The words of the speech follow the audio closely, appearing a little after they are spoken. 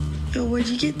Yo, where'd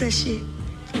you get that shit?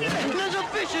 There's a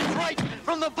fishing right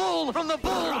from the bull, from the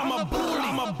bull. I'm a bully,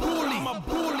 I'm a bully, I'm a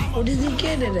bully. Where did he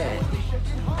get it at?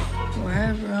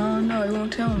 Wherever, I don't know, he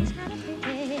won't tell me.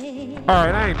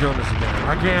 Alright, I ain't doing this again.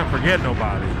 I can't forget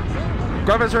nobody.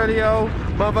 Graphics Radio,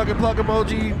 motherfucking plug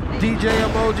emoji, DJ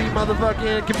emoji,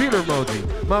 motherfucking computer emoji,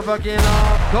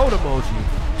 motherfucking goat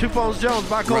emoji. Two Phones Jones,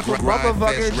 bi-coastal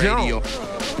motherfucking Jones.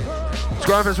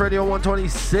 Graphics Radio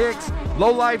 126,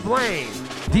 Low Life Lane,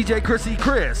 DJ Chrissy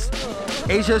Chris,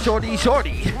 Asia Shorty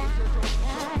Shorty,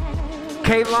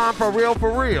 Kaylon for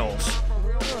reals.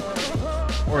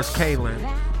 Or it's Kaylin.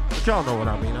 But y'all know what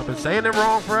I mean. I've been saying it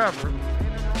wrong forever.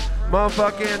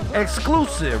 Motherfucking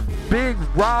exclusive big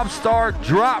Rob Star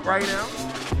drop right now.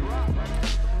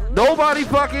 Nobody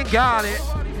fucking got it.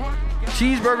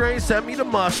 Cheeseburger ain't sent me the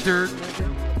mustard.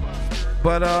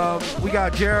 But we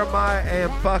got Jeremiah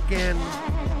and fucking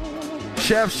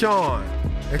Chef Sean.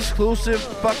 Exclusive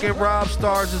fucking Rob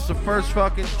Stars is the first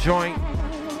fucking joint.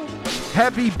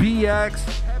 Heavy BX,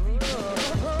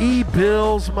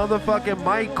 E-Bills, motherfucking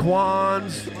Mike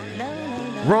Quans,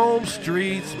 Rome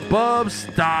Streets, Bub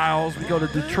Styles. We go to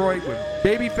Detroit with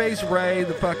Babyface Ray,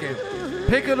 the fucking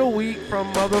pick of the week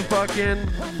from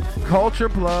motherfucking Culture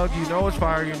Plug. You know it's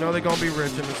fire. You know they're going to be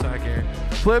rich in a second.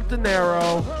 Flip De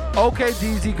Niro, OK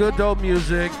DZ, Good Dope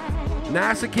Music,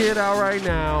 NASA Kid out right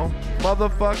now.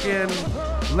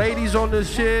 Motherfucking ladies on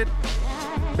this shit.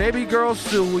 Baby Girl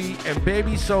Suey and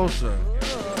Baby Sosa.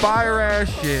 Fire ass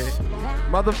shit.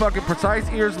 Motherfucking Precise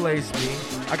Ears Lace Me.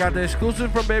 I got the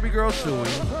exclusive from Baby Girl Suey.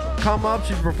 Come up,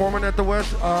 she's performing at the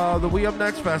We Up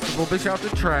Next Festival. Big shout to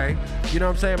Trey. You know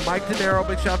what I'm saying? Mike De Niro,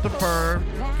 big shout to Fern.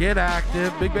 Get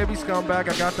active. Big Baby Scumbag.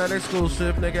 I got that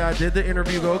exclusive, nigga. I did the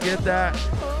interview. Go get that.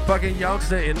 Fucking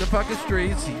youngster in the fucking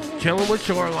streets. He's chilling with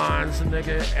Shorelines,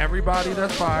 nigga. Everybody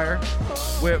that's fire.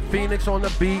 With Phoenix on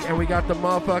the beat, and we got the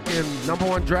motherfucking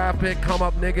 #1 draft pick. Come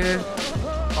up, nigga.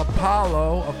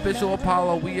 Apollo, official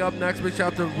Apollo. We Up Next. Big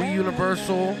shout to We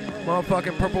Universal.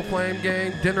 Motherfucking Purple Flame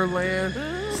Gang. Dinnerland.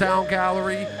 Sound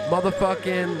Gallery.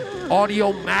 Motherfucking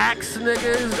Audio Max,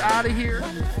 nigga, is out of here.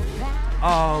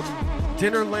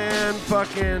 Dinnerland,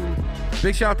 fucking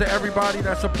big shout to everybody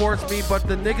that supports me, but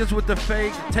the niggas with the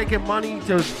fake taking money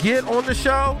to get on the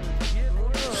show,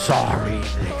 sorry,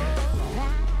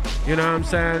 nigga. You know what I'm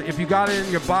saying? If you got it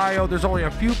in your bio, there's only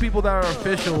a few people that are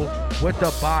official with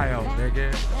the bio,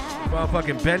 nigga.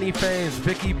 Motherfucking Benny Fames,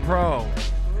 Vicky Pro.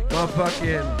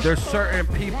 Motherfucking, there's certain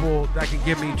people that can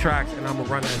give me tracks and I'm gonna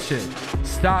run that shit.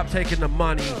 Stop taking the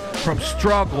money from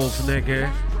Struggles,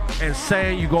 nigga, and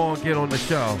saying you gonna get on the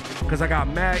show. Cause I got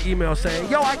mad emails saying,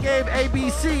 yo, I gave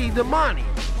ABC the money.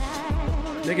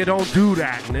 Nigga, don't do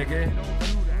that, nigga.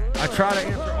 I try to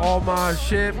answer all my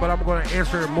shit, but I'm gonna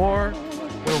answer it more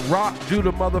when Rock do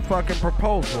the motherfucking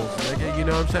proposals, nigga. You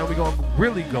know what I'm saying? We gonna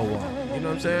really go on. You know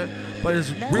what I'm saying? But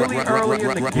it's really early in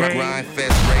the game.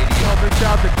 So big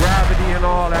shout to Gravity and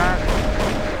all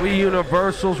that. We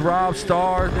Universals, Rob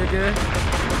Stars, nigga.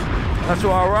 That's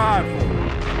what I ride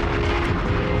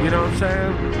for. You know what I'm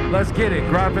saying? Let's get it.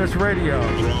 Grindfest Radio.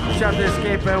 Shout to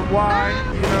Escape NY. You know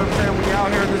what I'm saying? We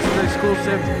out here. This is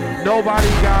exclusive. Nobody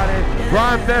got it.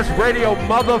 Grindfest Radio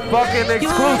motherfucking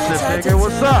exclusive, nigga.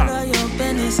 What's up?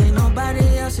 Ain't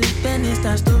nobody else's business.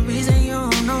 That's the reason you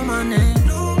don't know my name.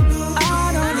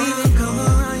 I don't even come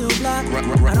around your block.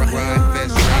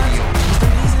 Grindfest Radio.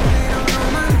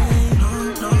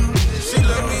 She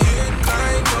let me hit, I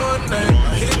ain't doing nothing.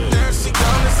 I hit that, she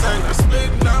gone insane. I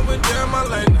split now with down my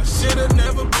lane. I should've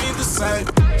never be the same.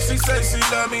 She say she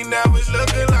love me, now it's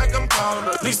looking like I'm calling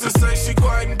her. Lisa say she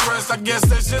quite impressed, I guess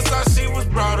that's just how she was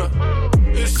brought up.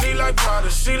 Yeah, she like Prada,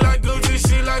 she like Gucci,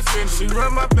 she like Fendi. She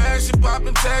run my bag, she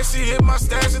poppin' tags, she hit my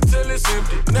stash until it's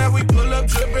empty. Now we pull up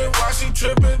drippin', while she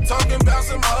trippin', talking about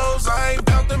some hoes I ain't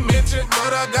bout to mention,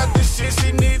 but I got this shit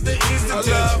she need to ease the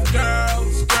tension. I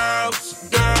love girls, girls,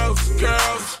 girls,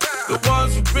 girls. The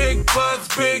ones with big butts,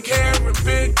 big hair, and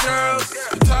big curls.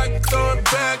 The type to throw it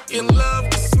back in love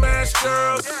to smash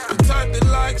girls. The type that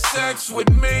like sex with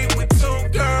me, with two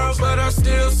girls. But I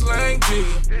still slang G,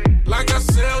 like I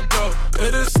sell dope.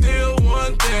 It is still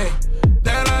one thing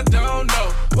that I don't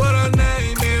know what her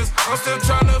name is. I'm still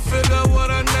trying to figure what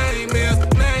her name is.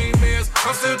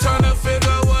 I'm still trying to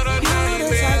figure what her name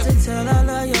is. You know to tell all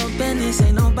of your business.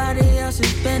 Ain't nobody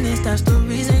else's business. That's the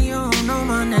reason you don't know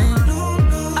my name.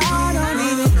 I don't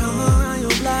even come around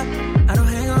your block. I don't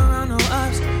hang around no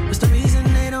ops. What's the reason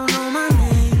they don't know my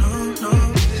name?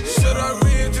 No. Should I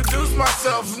reintroduce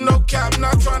myself? No cap,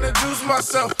 not trying to juice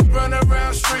myself. Run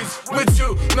around streets with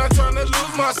you, not trying to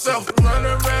lose myself. Run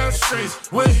around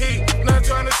streets with heat, not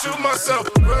trying to shoot myself.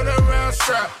 Run around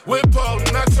strap with pole,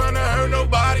 not trying to hurt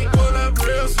nobody.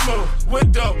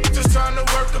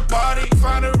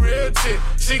 chick.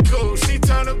 She cool, she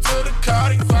turn up to the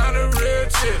Cardi, find a real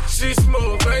chick. She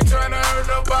smooth, ain't tryna hurt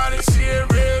nobody, she a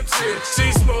real chick.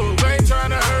 She smooth, ain't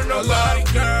tryna hurt nobody.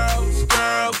 Girls,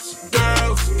 girls,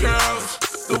 girls, girls.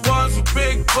 The ones with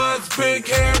big butts, big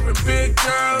hair, and big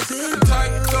curls. The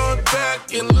type to throw it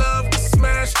back in love with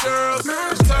smash girls.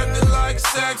 The type that like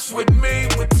sex with me,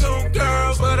 with two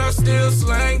girls. But I still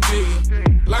slang D,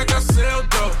 like I sell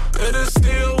dope. It is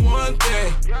still one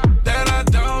thing that I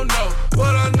don't know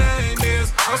what her name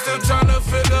is. I'm still trying to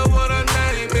figure what her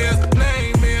name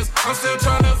is. I'm still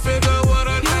trying to figure what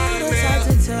her name is. You the type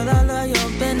to tell all of your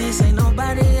business. Ain't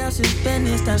nobody else's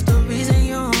business. That's the reason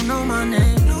you don't know my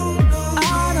name.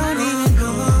 I don't even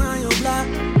come around your block.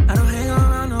 I don't hang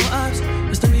around no ops.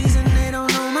 That's the reason they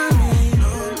don't know my name.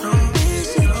 We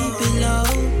should keep it low.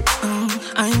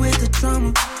 I ain't with the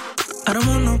drama. I don't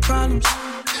want no problems,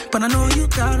 but I know you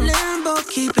got them. Limbo,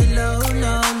 keep it low,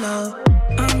 low, low.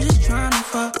 I'm just trying to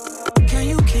fuck. Can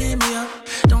you keep me up?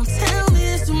 Don't tell me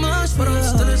it's too much, but I'm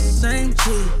still the same G.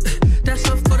 That's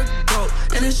up for the goat,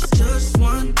 and it's just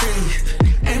one thing.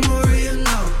 Ain't more real,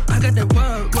 no. I got that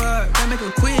word, that make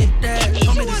her quit that.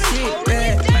 Told me to sit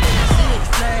back, I did a six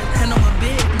flag, hand on my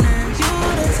business. You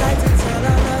the type to tell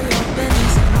all of your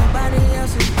business, and nobody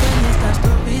else's business. That's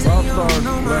the reason you don't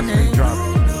know my name. I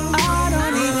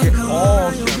don't even come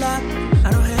around your block.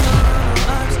 I don't hang around no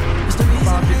ops. It's the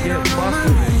reason they don't know my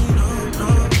name.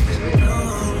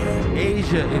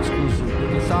 Asia exclusive.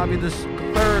 Nigga, Sabi the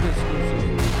third exclusive.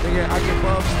 Nigga, I get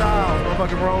Bub Styles.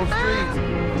 Motherfucking roll streets.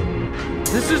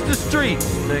 This is the streets,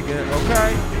 nigga,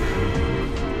 okay?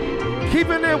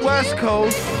 Keeping it West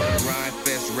Coast.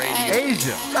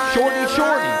 Asia. Shorty.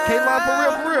 K-Live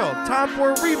for real. Time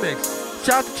for a remix.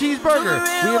 Shout to Cheeseburger.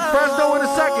 We in Fresno in a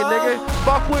second, nigga.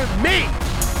 Fuck with me.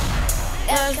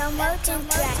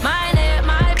 My neck,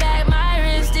 my back, my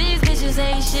wrist. These bitches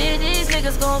ain't shit. These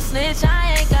niggas gon' snitch.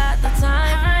 I ain't got the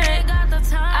time for it.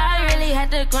 I really had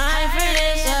to grind for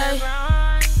this.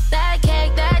 That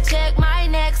cake, that check, my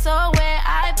neck so wet.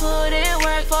 I put in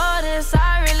work for this.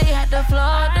 I really had to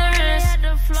floor the wrist.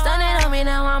 Stunning on me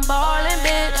now, I'm ballin',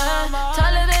 bitch.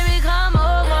 Tell her, baby, come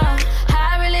over.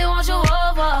 I really want you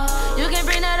over. You can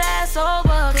bring that ass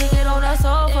over. Kick it on the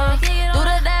sofa. Do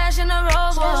the dash in the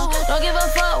rover. Don't give a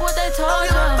fuck what they told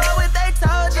you.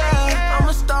 I'm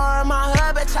a star in my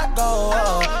hood, bitch, I go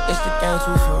up. It's the game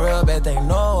too for real, bet they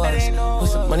know us. Put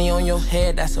some money on your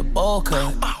head, that's a bowl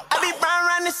cut. I be riding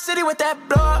around the city with that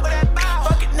blow.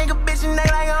 Fuck it, nigga, bitch, and they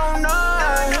like I don't know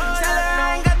her. Tell her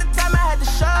I ain't got the time, I had to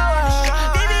show her.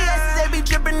 VVS, they be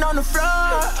dripping on the floor.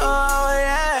 Oh,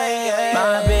 yeah.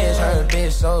 My bitch, her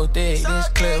bitch so thick. This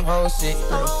clip whole sick.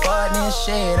 Real fuck this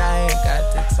shit, I ain't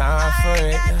got the time for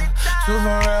it. Two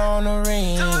for real on the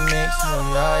remix.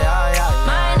 Yeah.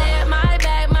 My neck, my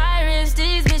back, my wrist.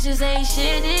 These bitches ain't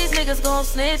shit. These niggas gon'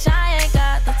 snitch. I ain't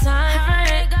got the time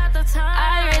for it.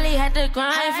 I really had to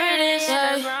grind for this.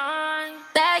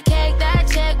 That cake, that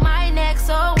check, my neck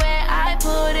so wet. I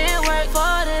put in work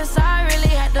for this. I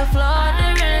really had to floor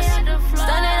the wrist.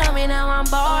 Stunning on me now, I'm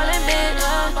ballin', bitch.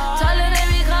 Tell her,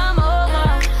 baby, come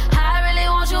over. I really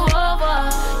want you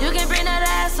over. You can bring that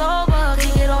ass over.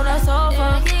 Kick it on the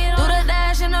sofa. Do the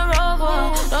dash in the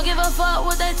rover. Don't give a fuck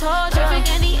what they told you. Perfect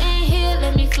Andy ain't here,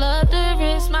 let me flood the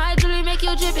wrist. My jewelry make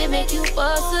you drip, it make you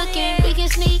bust again. We can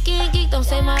sneak in, geek, don't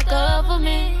say my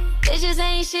government. Bitches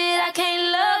ain't shit, I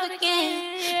can't love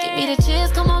again. Give me the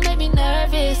chills, come on, make me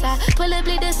nervous. I pull up,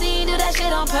 bleed the scene, do that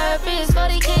shit on purpose.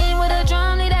 40 came with a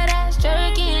drum, leave that ass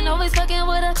jerking. Always fucking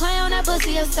with a clown, that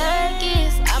pussy a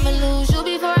circus. I'ma lose you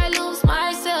before I lose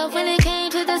myself. When it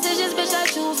came to decisions, bitch, I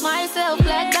choose myself.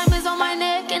 Black diamonds on my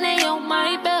neck and they on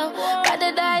my belt. Got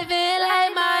to dive in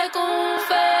like Michael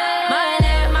Phelps. My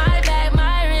neck, my back,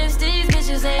 my wrist. These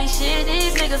bitches ain't shit.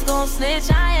 These niggas gon'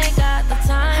 snitch. I ain't got the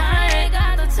time.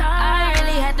 I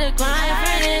really had to grind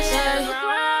for this.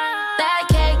 That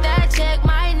cake, that check,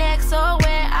 my neck so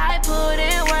wet. I put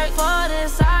in work for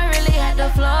this. I really had to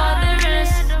floor the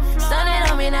wrist. Stunning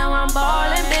on me now, I'm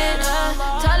ballin', bitch.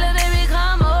 Tell her, baby,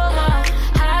 come over.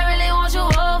 I really want you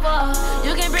over.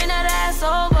 You can bring that ass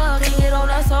over. Kick it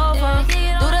on the sofa.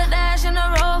 Do the dash in the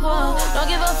rover. Don't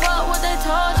give a fuck what they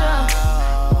told you.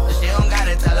 She don't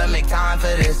gotta tell her make time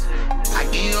for this. I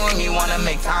give you and you wanna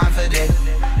make time for this.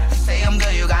 Say I'm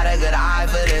good, you got a good eye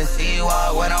for this. See you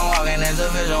walk when I'm walking, it's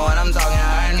official when I'm talking.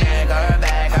 Her neck, her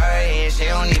back, her head, she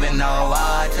don't even know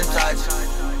what to touch.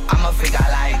 I'm a freak, I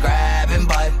like grabbing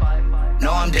butt.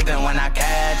 Know I'm dipping when I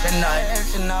catch a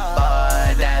nut.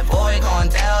 But that boy gon'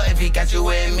 tell if he catch you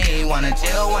with me. Wanna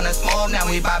chill, wanna smoke, now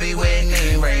we Bobby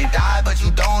Whitney. Ray died, but you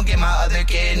don't get my other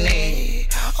kidney.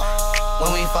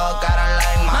 When we fuck, gotta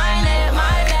like my neck,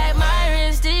 my back, my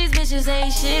wrist. These bitches bitches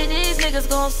ain't shit. These niggas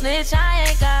gon' snitch. I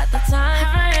ain't got the time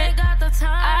for it.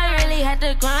 I really had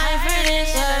to grind for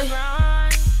this.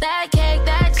 That cake,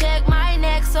 that check, my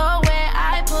neck so wet.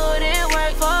 I put in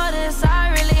work for this.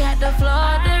 I really had to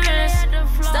floor the wrist.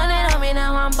 Stunning on me,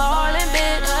 now I'm ballin',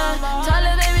 bitch. Tell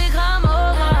her, baby, come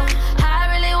over. I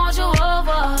really want you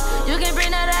over. You can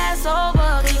bring that ass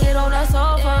over. Kick it on the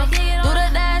sofa. Do the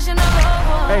dash in the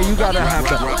rover. Hey, you gotta have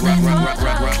that.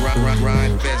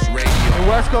 And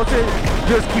West Coast,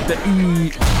 just keep the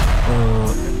E.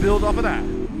 Build off of that.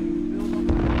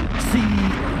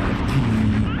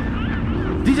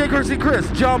 DJ Chrissy Chris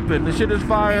jumping. This shit is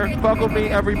fire. Fuck with me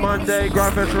every Monday.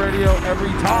 Grindfest Radio every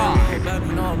time.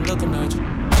 Baby, know I'm looking at you.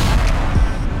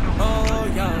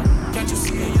 Oh, yeah. Can't you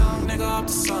see a young nigga up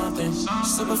to something?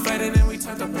 Super faded and we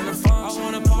turned up in the phone. I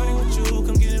wanna party with you,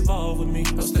 come get involved with me.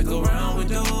 Don't stick around with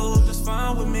dude, just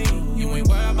fine with me. You ain't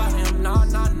worried about him, no.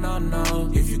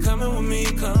 If you coming with me,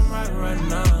 come right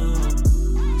now.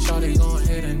 Shawty, go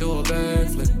ahead and do a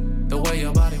backflip. The way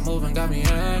your body moving got me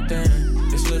acting.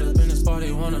 It's lit up in this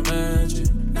party, wanna match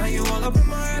it. Now you all up in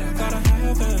my head, I gotta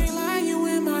have it. Ain't like you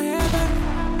in my head,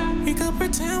 baby. We could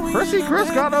pretend we Chrissy Chris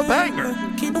got a banger.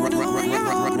 Keep on doing your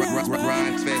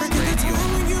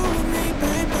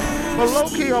But low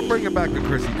key, I'll bring it back to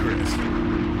Chrissy Chris.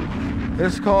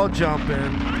 It's called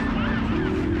Jumpin'.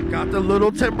 Got the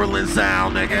little Timberland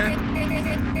sound, nigga.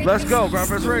 Let's go,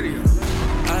 Grindfest Radio.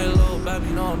 Hey, little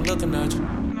baby, know I'm looking at you.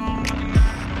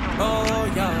 Oh,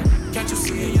 yeah. Can't you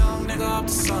see a young nigga up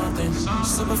to something?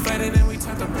 Super faded and we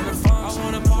turned up in the phone. I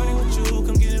wanna party with you,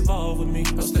 come get involved with me.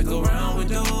 Don't stick around with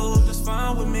dude, just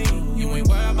fine with me. You ain't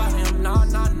worried about him, no.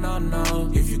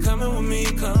 If you coming with me,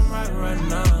 come right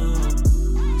now.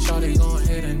 Shawty, go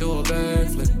ahead and do a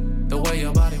backflip. The way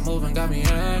your body moving got me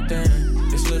acting.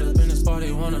 It's lit up in this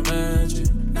party, wanna match it.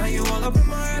 Now you all up in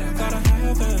my head, I gotta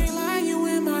have it. Ain't like you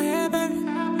in my head, baby.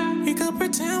 We could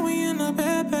pretend we in the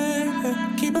bed, baby.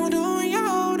 Keep on doing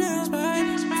your dance,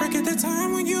 baby. Forget the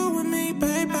time when you with me,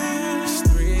 baby. It's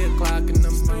 3 o'clock in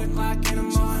the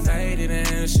morning. Faded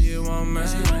and she want me.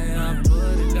 I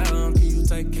put it down, can you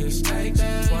take it? Take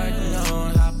that. Working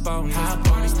on, hop on.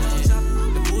 Party still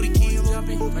jumping. The booty keep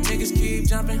jumping. My niggas keep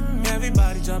jumping.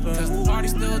 Everybody jumping. Cause the party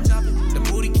still jumping. The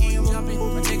booty keep jumping.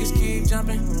 My niggas keep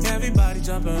jumping. Everybody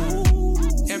jumping.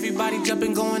 Everybody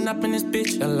jumping, going up in this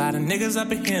bitch. A lot of niggas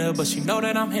up in here, but she know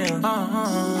that I'm here.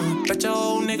 Bet your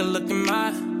old nigga looking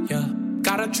mine, yeah.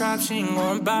 Got a trap, she ain't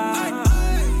going by.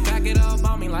 Back it up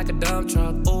on me like a dump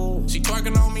truck. Ooh, she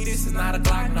twerking on me, this is not a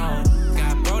Glock, no.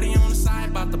 Got Brody on the side,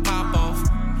 about to pop off.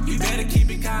 You better keep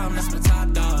it calm, that's my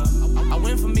top dog. I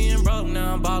went from being broke,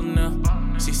 now I'm ballin'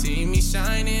 now. She see me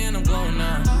shining, I'm glowing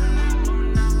now.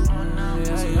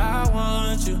 Yeah, I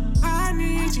want you, I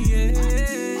need you,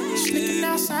 yeah. Sneaking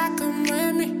outside, come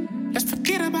with me. Let's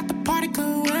forget about the party,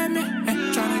 come with me.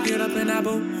 Tryna get up in that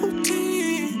booty.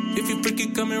 If you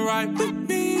freaky, coming right with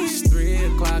me. It's 3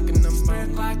 o'clock in the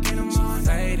morning.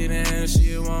 Faded and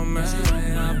she want me. I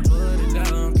put it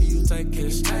down, can you take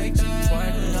it? Take that.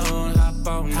 Working on, hop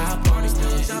on. The party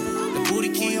still jumping. The booty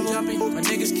keep jumping. My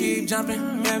niggas keep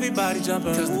jumping. Everybody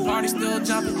jumping. Cause the party still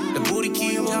jumping. The booty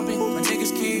keep jumping. My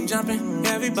niggas keep jumping.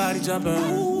 Everybody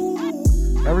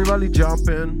jumping. Everybody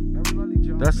jumping.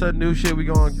 That's that new shit. We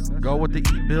gonna go with the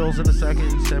E bills in a second.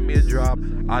 You send me a drop.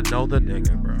 I know the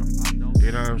nigga, bro.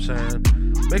 You know what I'm saying?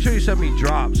 Make sure you send me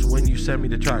drops when you send me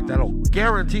the track. That'll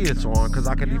guarantee it's on, because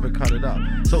I can even cut it up.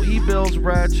 So E bills,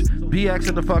 Wretch, BX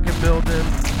in the fucking building,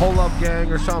 Hold Up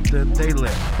Gang or something. They lit.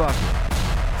 Fuck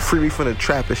it. Free me from the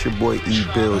trap. It's your boy E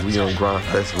Bills. We on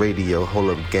Grindfest Radio.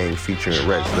 Hold Up Gang featuring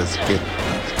Wretch. Let's get it.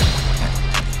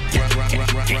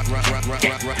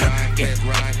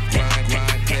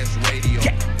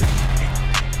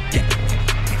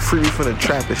 Free me from the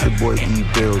trap, it's your boy E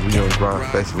Bills. We on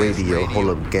Grindfest Radio, Hold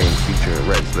Up Gang featuring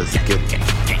Rex. Let's get it.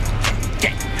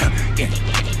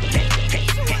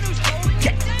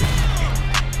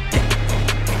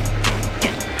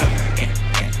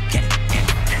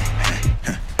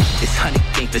 It's honey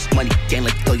gang, this money gang,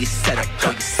 like throw your set up.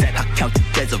 I count the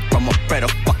desert from my bread, I'll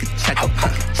fucking check up.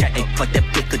 Ain't fuck that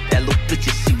bitch, cause that little bitch,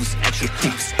 she was extra.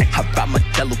 I ride my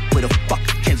jello with a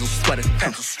fucking Kenzo sweater.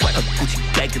 A Gucci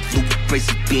bag of Louis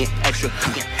braces being extra.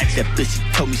 That bitch, she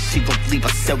told me she gon' leave, I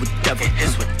said whatever.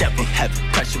 It's whatever. Have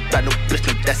pressure, ride no bitch,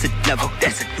 no, that's it, never.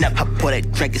 That's it, never. I pour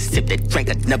that drink and sip that drink,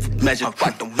 I never measure. I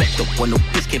don't want no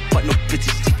bitch, can't fuck no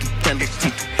bitches, she too friendly.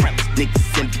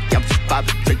 Niggas envy, I'm just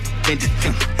vibing, straight to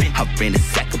vengeance. I ran a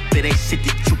sack up, it ain't shit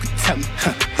that you could tell me.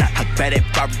 I grab that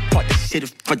Barbie, part that shit in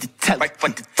front the tell. I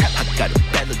got a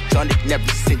ballad on it in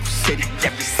every single city.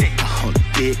 I hold a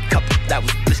big couple that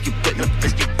was biscuit with no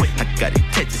biscuit with. I got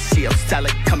attention, she outside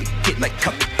like come and get me.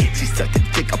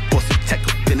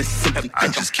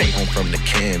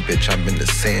 bitch, I'm in the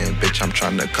sand, bitch, I'm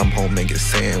trying to come home and get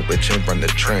sandwich and run the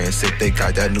transit. They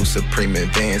got that new Supreme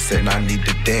advancing, I need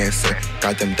the dancing.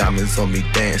 Got them diamonds on me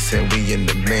dancing, we in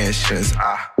the mansions.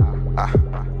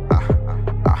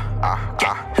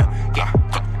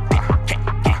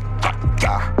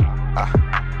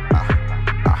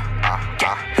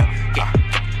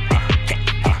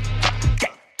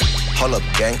 Hold up,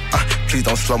 gang, please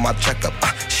don't slow my check up.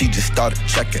 She just started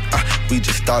checking, we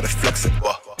just started flexing.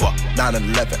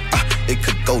 9/11, it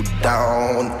could go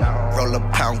down. Roll a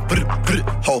pound,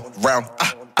 whole round.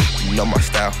 You know my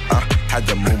style, had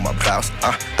to move my blouse.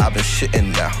 I've been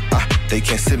shitting now, they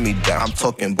can't sit me down. I'm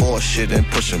talking bullshit and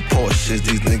pushing Porsches.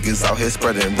 These niggas out here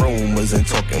spreading rumors and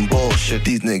talking bullshit.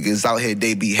 These niggas out here,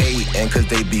 they be hating cause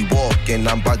they be walking.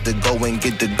 I'm about to go and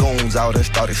get the goons out and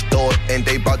start extorting.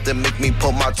 They about to make me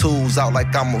pull my tools out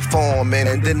like I'm a foreman.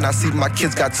 And then I see my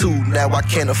kids got two, now I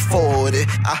can't afford it.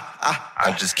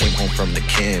 I just came home from the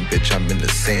can, bitch, I'm in the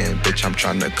sand, bitch, I'm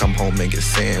trying to come home and get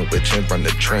sandwich and run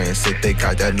the transit. They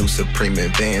got that new Supreme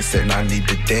advancing, I need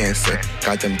the dancing.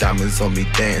 Got them diamonds on me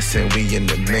dancing, we in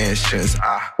the mansions.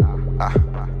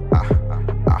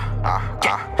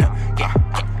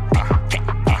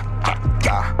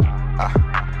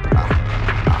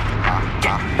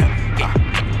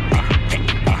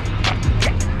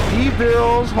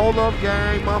 E-Bills, hold up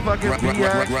gang, motherfucking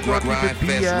BX, Grind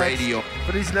Fest Radio.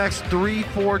 For these next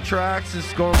 3-4 tracks,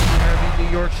 it's gonna be heavy New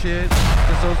York shit.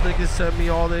 Cause those niggas send me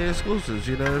all the exclusives,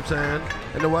 you know what I'm saying?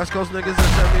 And the West Coast niggas that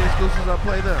send me exclusives, I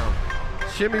play them.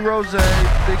 Shimmy Rose,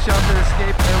 big shout to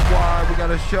Escape NY. We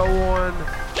got a show on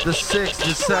the 6th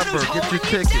December. Get your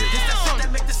ticket.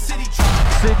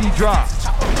 City Drop.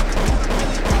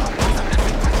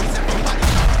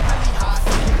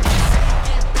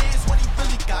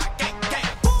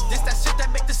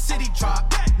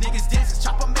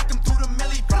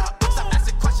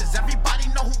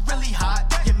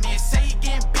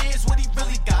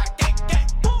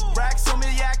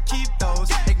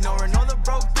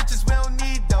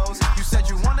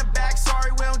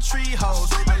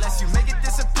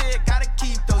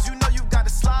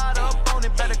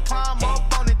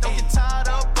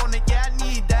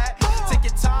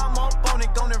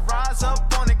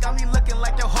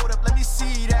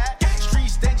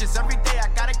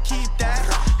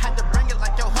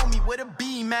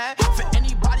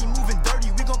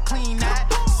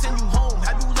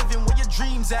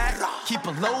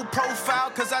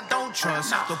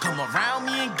 Don't come around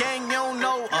me and gang, you don't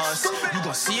know us. You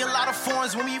gon' see a lot of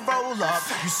foreigns when we roll up.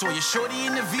 You saw your shorty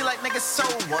in the V like nigga, so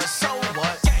what, so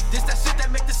what? This that shit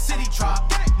that make the city drop.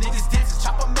 Niggas dancing,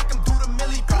 chopper make them do the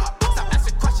milli drop. Stop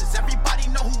asking questions, everybody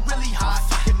know who really hot.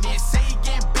 Your man say he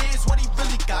getting bands, what he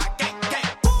really got. Gang,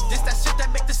 gang. This that shit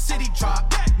that make the city drop.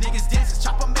 Niggas dancing,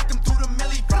 chopper make them do the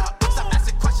milli drop. Stop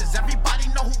asking questions, everybody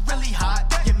know who really hot.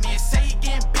 Your man say he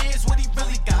getting bands, what he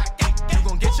really got. Gang, gang. You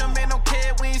gon' get your man, don't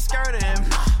care, we ain't scared of him.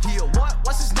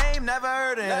 What's his name? Never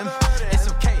heard of him. It's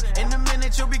okay, in a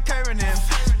minute you'll be curving him.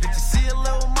 Did you see a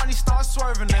little money start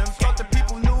swerving him? Thought the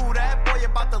people knew that, boy, you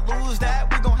about to lose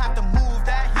that. We gon' have to move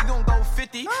that, he gon' go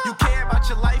 50. You care about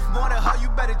your life more than her, you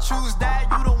better choose that.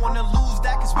 You don't wanna lose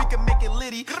that, cause we can make it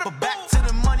litty. But back to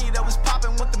the money that was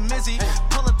popping with the Mizzy.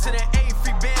 Pull up to the A,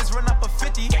 free bands, run up a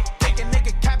 50. Take a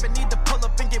nigga cap and need to pull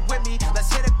up and get with me.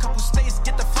 Let's hit a couple states,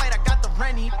 get the flight, I got the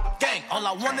Rennie. Gang, all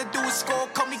I wanna do is score,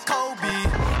 call me Kobe.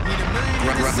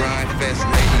 Grind Fest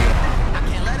Radio. I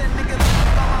can't let a nigga live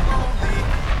by my own league.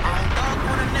 I don't dog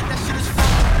on the net, that shit is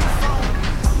phone.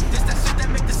 This that shit that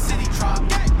make the city drop.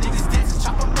 Niggas dancing,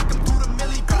 chopper make them do the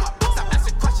milli drop. Stop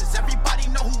asking questions, everybody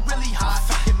know who really hot.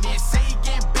 Your man say he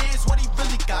getting bands, what he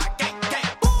really got. Gang,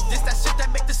 gang. This that shit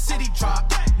that make the city drop.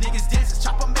 Niggas dancing,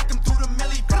 chopper make them do the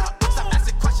milli drop. Stop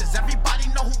asking questions, everybody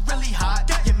know who really hot.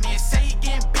 Your man say he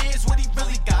getting bands, what he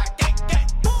really got. Gang, gang.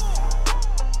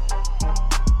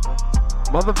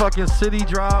 Motherfucking City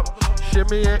Drop,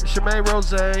 Shimmy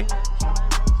Rose.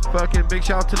 Fucking big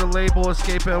shout to the label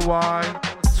Escape NY.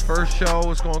 It's first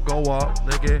show, it's gonna go up,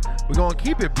 nigga. We're gonna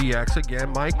keep it BX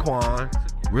again. Mike Quan,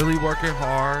 really working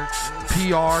hard.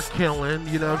 PR killing,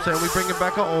 you know what I'm saying? We bringing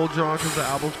back an old John because the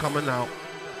album's coming out.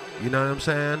 You know what I'm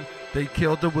saying? They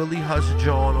killed the Willie Hush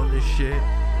John on this shit.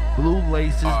 Blue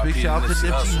Laces, big shout to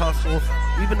Nipsey Hussle.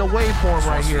 Even the waveform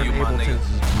right here in Ableton's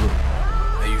is blue.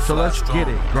 So let's get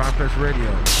it. Grindfest Radio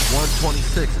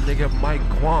 126, nigga. Mike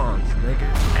Quans, nigga.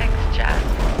 Thanks, Jack.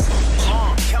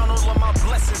 Count all of my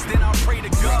blessings, then I pray to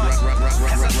God.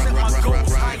 As I set my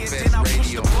goals higher, then I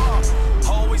push the bar. I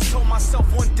always told myself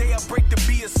one day I'd break to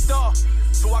be a star,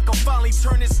 so I can finally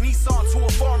turn this Nissan to a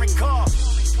foreign car.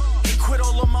 quit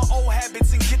all of my old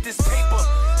habits and get this paper.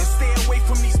 And stay away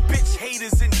from these bitch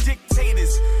haters and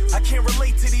dictators. I can't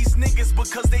relate to these niggas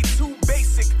because they too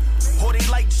basic. Or they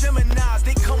like Geminis,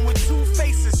 they come with two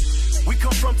faces. We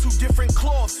come from two different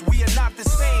cloths, we are not the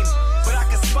same. But I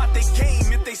can spot they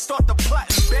game if they start to plot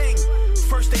and bang.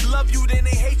 First they love you, then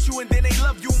they hate you, and then they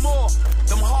love you more.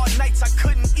 Them hard nights I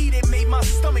couldn't eat, it made my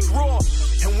stomach raw.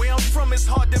 And where I'm from, it's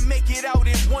hard to make it out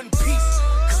in one piece.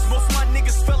 Cause most of my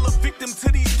niggas fell a victim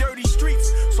to these dirty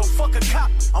streets. So fuck a cop,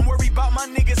 I'm worried about my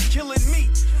niggas killing me.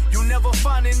 You'll never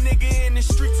find a nigga in the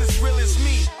streets as real as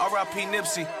me. R.I.P.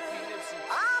 Nipsey.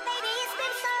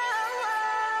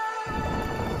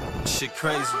 Shit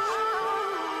crazy.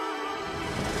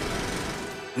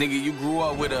 Nigga, you grew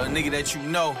up with a nigga that you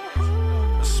know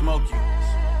will smoke you.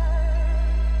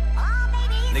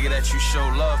 Nigga that you show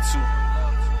love to.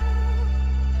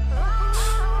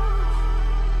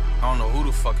 I don't know who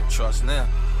to fucking trust now.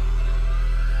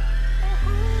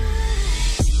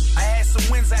 I had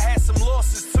some wins, I had some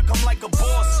losses, took them like a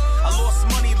boss. I lost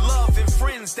money, love, and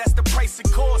friends, that's the price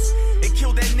it costs. They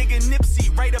killed that nigga Nipsey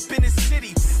right up in his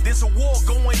city. There's a war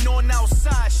going on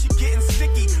outside, shit getting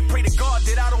sticky. Pray to God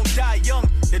that I don't die young,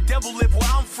 the devil live where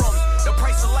I'm from. The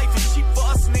price of life is cheap for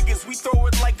us niggas, we throw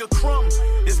it like a crumb.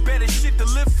 There's better shit to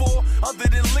live for, other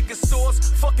than liquor stores.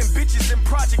 Fucking bitches in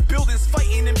project buildings,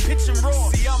 fighting and pitching raw.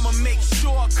 See, I'ma make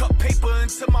sure I cut paper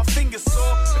until my fingers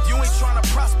sore. If you ain't trying to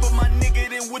prosper, my nigga,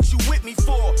 then what you with me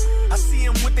for? I see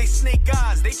them with they snake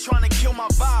eyes, they trying to kill my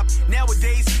vibe.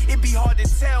 Nowadays, it be hard to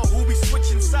tell who be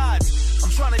switching sides.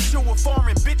 I'm trying to chill with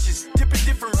foreign bitches, tipping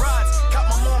different rides. Got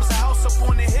my mom's a house up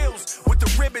on the hills with the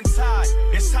ribbon tied.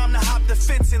 It's time to hop the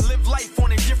fence and live life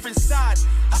on a different side.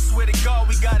 I swear to God,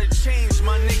 we gotta change,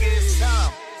 my nigga, it's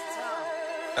time.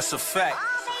 That's a fact.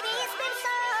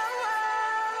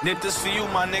 Nip, this for you,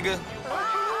 my nigga.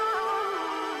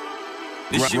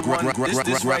 This shit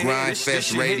right here, this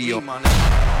shit radio. Hit me, my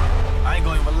nigga. I ain't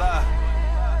gonna even lie.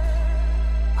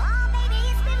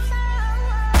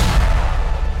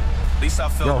 At least I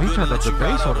felt good that you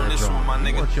got out on this one, my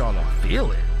nigga. I want y'all to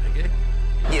feel it, nigga.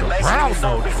 Yeah,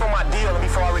 basically, before my deal and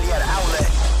before I really had an outlet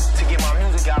to get my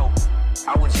music out,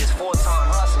 I was just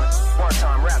full-time hustling,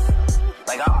 part-time rapping.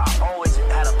 Like, I always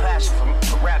had a passion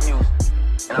for rap music.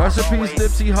 Recipes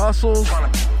Nipsey hustles.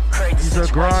 He's a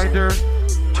grinder.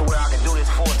 To where I can do this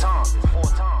full-time.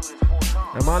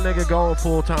 And my nigga going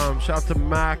full-time. Shout to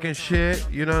Mac and shit.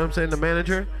 You know what I'm saying? The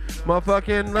manager.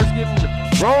 Motherfucking, let's get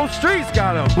in. Roll Streets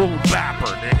got a boom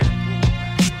bapper, nigga.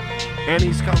 And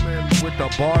he's coming with the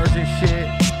bars and shit.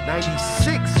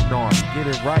 96 naughty. Get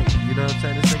it right. You know what I'm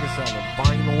saying? This nigga selling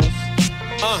vinyls,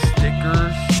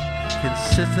 stickers,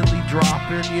 consistently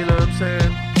dropping. You know what I'm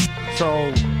saying?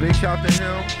 So, big shout to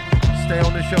him. Stay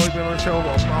on the show. He's been on the show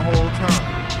my whole time.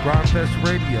 Grindfest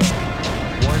Radio.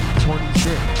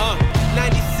 126.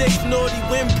 96 naughty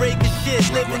windbreaker shit,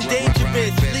 living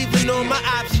dangerous, leaving all my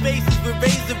op spaces with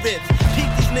razor rips. Peep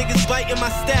these niggas biting my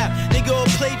staff, nigga all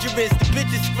plagiarist, the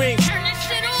bitches scream. Turn this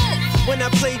shit off. When I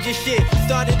played your shit,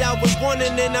 started out with 1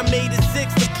 and then I made it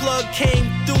 6. The plug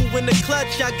came through in the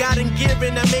clutch, I got in gear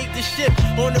and I made the ship.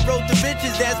 On the road to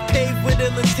bitches that's paved with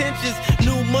ill intentions.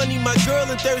 New money, my girl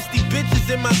and thirsty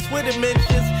bitches in my Twitter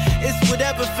mentions. It's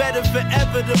whatever, better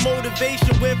forever, the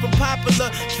motivation. Went from popular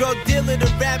drug dealer to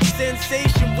rap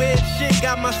sensation. Weird shit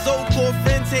got my so-called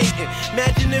friends hating.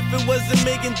 Imagine if it was $1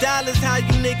 million, how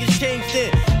you niggas changed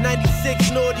it. 96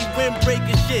 naughty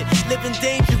windbreaker shit, living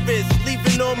dangerous,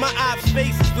 leaving all my op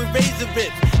spaces with razor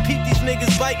rips. Peep these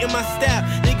niggas biting my style,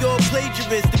 nigga all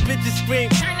plagiarist, the bitches scream.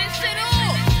 Turn this shit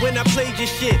off. When I played your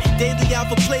shit, daily out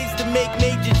for plays to make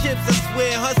major chips. I swear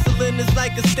hustling is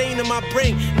like a stain in my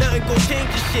brain. Nothing gon' change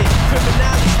your shit.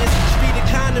 Criminologist, street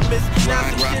economist. Now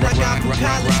some shit I got from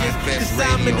colleges.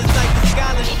 Consignment is like a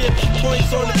scholarship. Points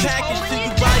on the package till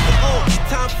you buy your own.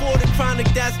 Time for the chronic,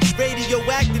 that's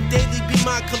radioactive. Daily be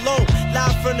my cologne.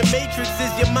 Live from the matrix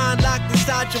is your mind locked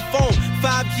inside your phone.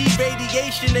 5G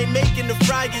radiation, they making the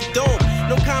fry your dome.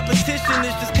 No competition,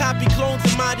 it's just copy clones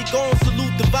and mighty gone.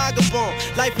 Salute the vagabond.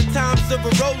 Life and times of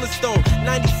a rolling stone.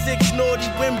 96 naughty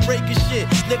windbreaker shit,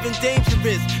 living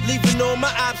dangerous, leaving all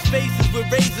my op spaces with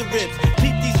razor rips.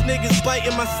 Peep these niggas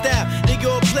biting my style,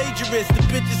 nigga all plagiarist. The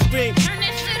bitches scream. Turn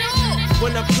that shit off.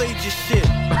 When I played your shit.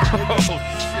 Oh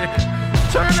shit!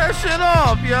 Turn that shit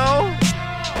off, yo.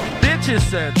 Bitches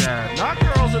said that, not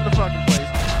girls in the fucking place.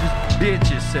 Just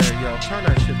bitches said, yo, turn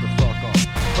that shit the fuck off.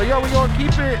 But yo, we gonna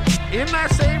keep it in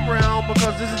that same realm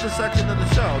because this is the section of the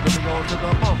show. Then we go into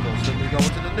the mumbles. Then we go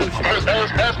into the new shit.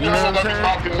 You know what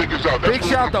I'm saying? Big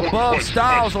shout to Bub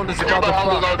Styles on this motherfucker. How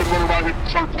long I've been running around here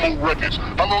circling records?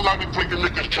 How long I've been taking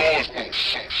niggas' jaws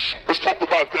loose? Let's talk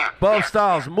about that. Bub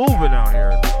Styles moving out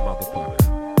here in this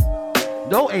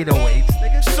motherfucker. No 808s,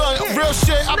 nigga. Son, real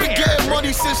shit, I've been getting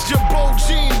money since your Bo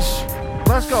jeans.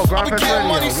 Let's go, Grind Fest Radio,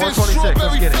 126,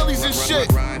 let's get and shit.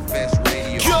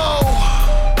 Yo,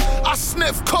 I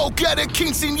sniff coke at a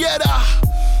quinceañera.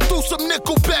 Threw some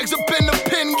nickel bags up in the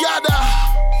pinata.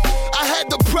 I had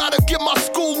the product in my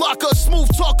school locker. Smooth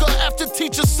talker, after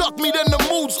teacher sucked me, then the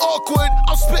mood's awkward.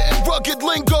 I'm spitting rugged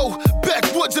lingo,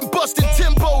 backwoods and busting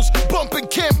timbos. Bumping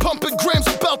can, pumping grams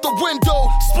about the window.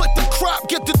 Split the crop,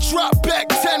 get the drop back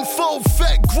tenfold.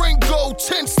 Fat gringo,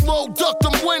 10 slow, duck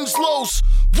them Winslows.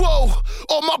 Whoa,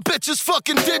 all my bitches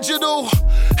fucking digital.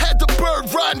 Had the bird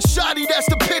riding shoddy, that's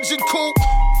the pigeon coop.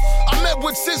 I met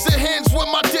with scissor hands when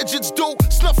my digits do.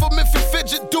 Snuff them if you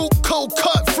fidget do. Cold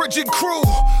cut, frigid crew.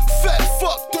 Fat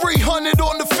fuck, 300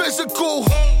 on the physical.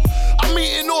 I'm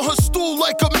eating on her stool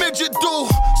like a midget do.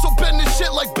 So bend this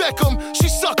shit like Beckham. She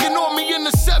sucking on me in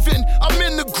the 7. I'm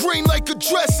in the green like a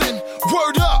dressing.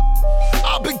 Word up,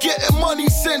 I've been getting money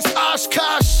since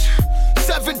Oshkosh.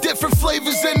 7 different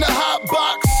flavors in the hot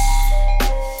box.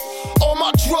 All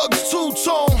my drugs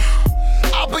two-tone.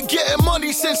 I've been getting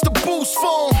money since the boost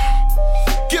phone.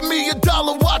 Give me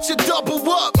 $1, watch it double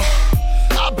up.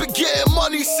 I've been getting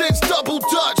money since Double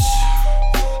Dutch.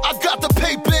 I got the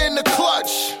paper in the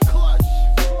clutch.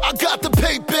 I got the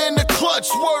paper in the clutch,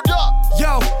 word up.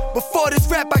 Yo, before this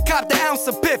rap, I copped an ounce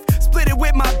of piff. Split it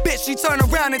with my bitch, she turn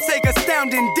around and take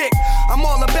astounding dick. I'm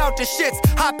all about the shits,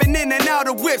 hopping in and out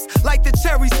of whips. Like the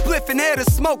cherry spliff and head of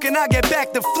smoke, and I get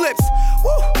back to flips.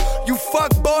 Woo! You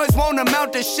fuck boys won't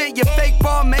amount to shit. You fake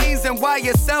Balmains and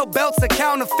YSL belts are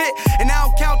counterfeit. And I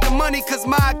don't count the money, cause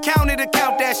my accountant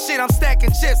account that shit. I'm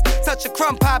stacking chips, touch a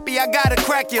crumb poppy, I gotta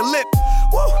crack your lip.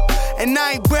 Woo! And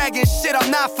I ain't bragging shit, I'm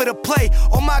not for the play.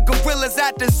 All my gorillas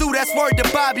at the zoo, that's word to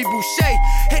Bobby Boucher.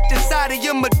 Hit the side of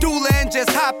your medulla and just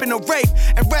hop in a rape.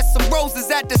 And rest some roses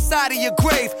at the side of your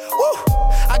grave. Woo!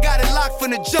 I got it locked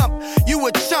from the jump. You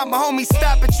a chump, my homie,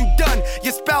 stop it, you done.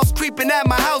 Your spouse creeping at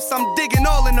my house, I'm digging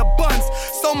all in the buns.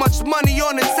 So much money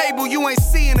on the table, you ain't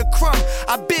seeing a crumb.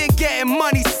 I been getting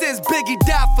money since Biggie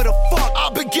died for the funk.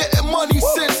 I've been getting money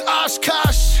since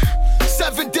Oshkosh.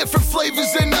 7 different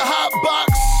flavors in the hot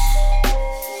box.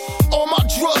 All my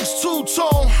drugs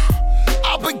two-tone.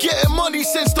 I've been getting money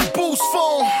since the boost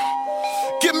phone.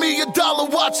 Give me $1,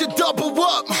 watch it double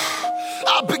up.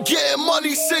 I've been getting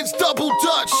money since Double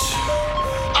Dutch.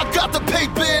 I got the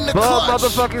paper in the clutch.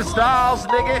 Motherfucking Styles,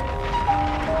 nigga.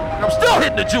 I'm still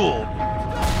hitting the jewel.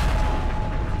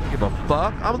 Give a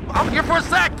fuck. I'm here for a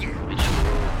second.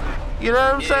 You know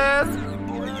what I'm saying?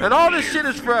 And all this shit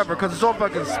is forever because it's on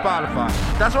fucking Spotify.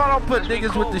 That's why I don't put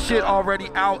niggas with the shit already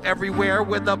out everywhere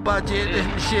with a budget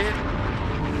and shit.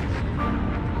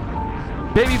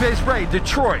 Babyface Ray,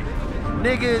 Detroit.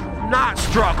 Nigga, not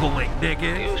struggling,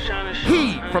 nigga.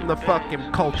 He from the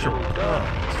fucking culture.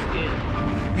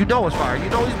 You know it's fire. You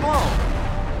know he's blown.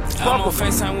 I'm on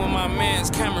FaceTime with my man's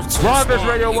camera. Grind Fest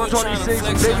Radio 126,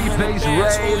 Babyface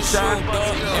Ray. In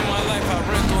my life, I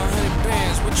ran through 100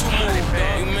 bands. What you move,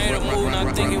 dog? You made a move,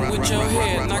 not thinking with your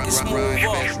head. Knock it smooth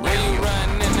off. When you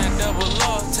riding in that double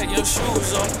law, take your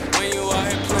shoes off. When you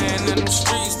out here playing in the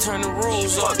streets, turn the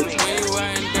rules off. When you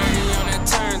riding dirty on that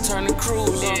turn the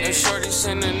cruise on. And shorty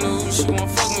send the news, she won't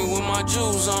fuck me with my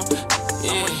jewels on.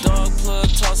 I'm a dog plug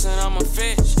tossing, I'm a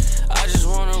fish. I just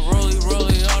wanna rollie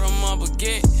all them up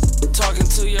baguette. Talking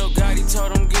to your guy, he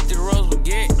told him get the rose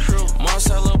baguette.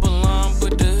 Marcelo Balon,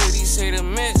 but the hoodie say the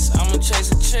miss. I'ma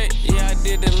chase a chick, yeah I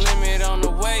did the limit on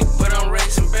the way, but I'm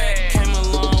racing back. Came a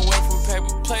long way from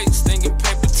paper plates, thinking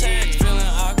paper tag. Feeling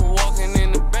awkward walking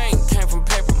in the bank, came from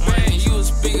paper man. You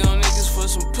was big on niggas for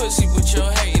some pussy, but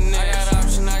you're hating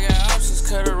niggas. I got options,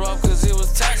 cut her off cause it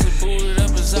was toxic. Booted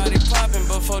up as Zodi popping,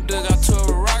 before Doug I tore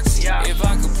a Roxy. If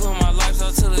I could put my life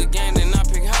out to the game, then I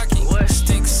pick hockey.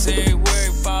 Sticks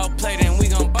everywhere, foul play, then we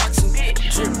gon' box him.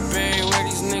 Drip everywhere,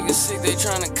 these niggas sick, they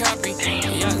tryna copy.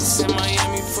 Yachts in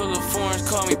Miami full of foreigns,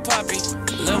 call me Poppy.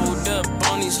 Leveled up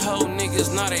on these hoe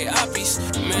niggas, now they oppies.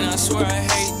 Man, I swear I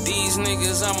hate these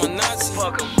niggas, I'm a Nazi.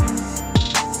 Fuck 'em.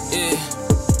 Yeah.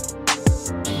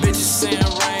 Bitches saying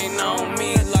rain on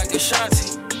me like a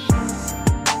shotty.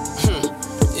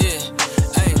 Yeah.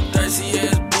 Hey, thirsty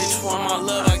ass bitch, want my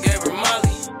love, I gave her Molly.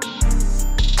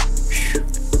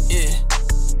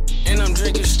 And I'm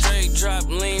drinking straight, drop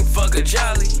lean, fuck a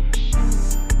jolly.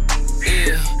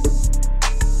 Yeah.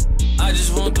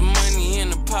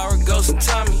 Carlos and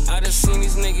Tommy. I done seen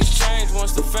these niggas change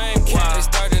once the fame came. They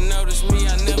started to notice me,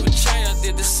 I never changed, I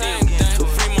did the same thing.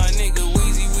 Free my nigga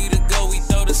Weezy, we the go, we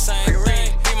throw the same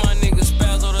thing. Free my nigga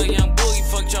Spazzo, the young boogie,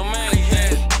 fucked your main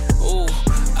thing. Ooh,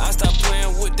 I stopped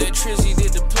playing with that Trizzy,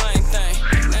 did the plain thing.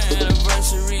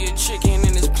 Anniversary of chicken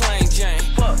in this plain Jane.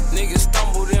 Niggas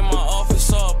stumbled in my office,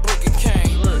 saw a brick and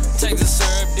cane. Take the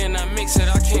syrup, then I mix it,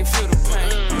 I can't feel the pain.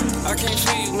 I can't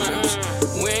feel you, man.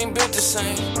 We ain't built the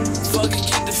same. Fuck it,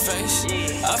 get the face.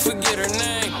 I forget her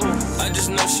name. I just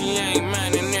know she ain't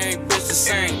mine and every bitch the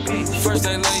same. First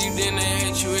they love you, then they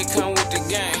hate you, it come with the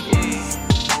game.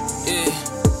 Yeah.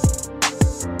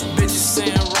 Bitches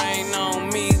saying rain on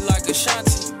me like a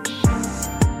shanty.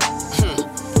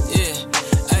 Yeah.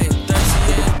 Hey, 30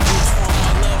 ass bitch want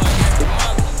my love, I gave her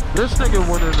Molly. This nigga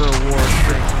winning the award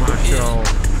thinks my show.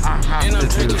 I have to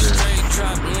do this.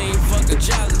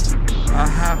 I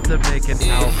have to make an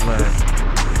outlet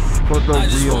for the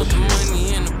real shit.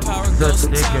 The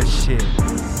nigga shit.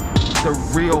 The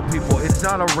real people. It's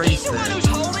not a race thing.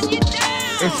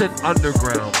 It's an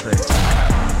underground thing.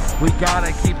 We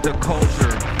gotta keep the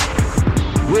culture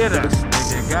with us,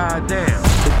 nigga. Goddamn.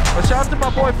 But shout out to my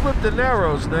boy Flip the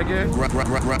Narrows, nigga.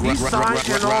 He's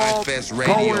signing all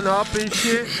going up and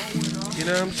shit. You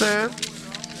know what I'm saying?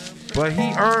 But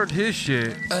he earned his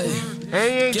shit. And he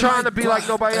ain't trying to be like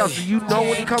nobody else. You know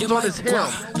when he comes on, it's him.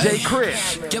 Jay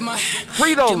Chris.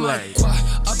 Frito-Lay.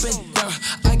 Up and down,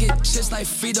 I get chips like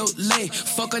Frito-Lay.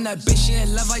 Fuck on that bitch, she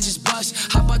in love, I just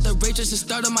bust. Hop out the rage, just the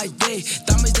start of my day.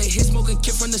 Diamonds, they hit, smoking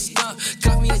kid from the stump.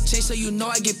 Got me a chase, so you know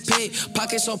I get paid.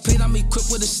 Pockets all paid, I'm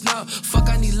equipped with a snub. Fuck,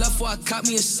 I need love for I caught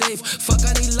me a safe. Fuck,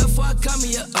 I need love for I caught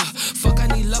me a fuck, I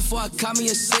need love for I caught me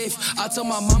a safe. I told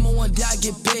my mama one day I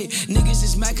get paid. Niggas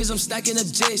is mad cause I'm stacking up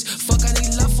J's. Fuck, I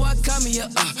need love for I caught me a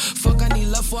fuck, I need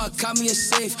love for I caught me a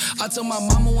safe. I told my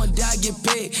mama one day I get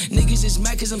paid. Niggas is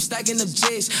mad cause I'm stacking up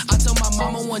J's. I told my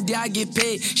mama one day I get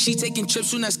paid. She taking trips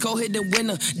soon as cold hit the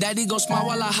winter. Daddy gon' smile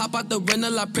while I hop out the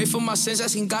rental. I pray for my sins,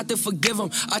 asking God to forgive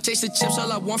him. I chase the chips,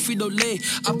 all I want Frito-Lay.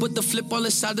 I put the flip all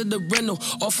inside of the rental.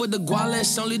 All for the guala,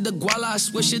 it's only the guala. I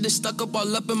swish it, it's stuck up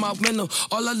all up in my window.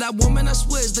 All of that woman, I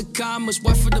swear, is the commas.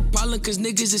 Wife for the problem, cause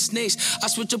niggas is snakes. I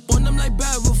switch up on them like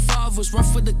bad revolvers. Run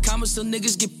for the commas till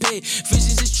niggas get paid.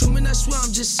 Visions is true, man, I swear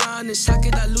I'm just honest. How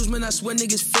could I lose, man, I swear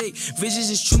niggas fake. Visions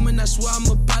is true, man, I swear I'm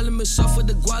a problem. It's all for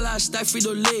the guala. I stack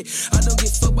Frito-Lay. I don't get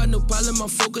fucked by no problem. I'm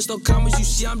focused on commas. You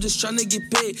see, I'm just trying to get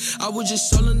paid. I was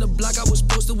just all on the block. I was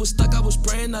posted, was stuck. I was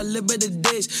praying. I live better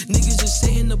days. Niggas just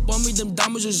hating up on me. Them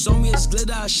diamonds was on me. It's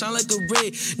glitter. I shine like a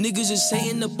ray. Niggas just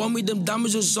hating up on me. Them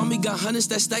diamonds was on me. Got hundreds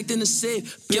that stacked in the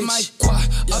safe. Get my quad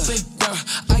up and down.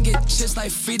 I get chips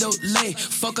like Frito-Lay.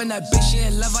 Fuck on that bitch. She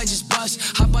in love. I just bust.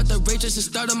 Hop out the rage. Just the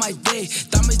start of my day.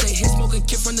 Diamonds they hit. Smoking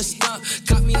kid from the stump.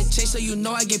 Got me a chase, so you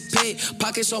know I get paid.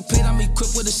 Pockets all paid. I'm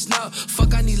equipped with a snub.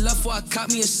 Fuck, I need love for I caught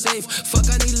me a safe. Fuck,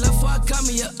 I need love for I caught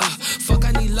me a fuck,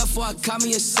 I need love for I caught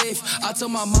me a safe. I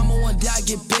told my mama one day I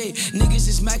get paid. Niggas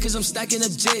is mad cause I'm stacking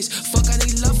up J's. Fuck, I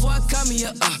need love for I caught me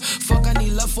a fuck, I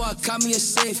need love for I caught me a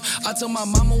safe. I told my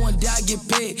mama one day I get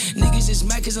paid. Niggas is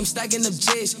mad cause I'm stacking up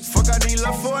J's. Fuck, I need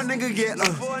love for a nigga get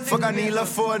fuck, I need love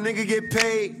for a nigga get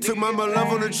paid. Took mama love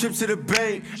on a trip to the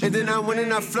bank. And then I went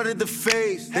and I flooded the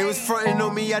face. They was frontin'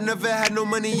 on me, I never had no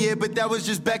money yet, but that was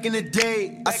just back in the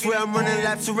day. I swear I'm running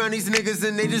laps around these niggas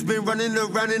and they just been running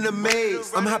around in a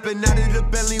maze. I'm hopping out of the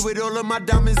Bentley with all of my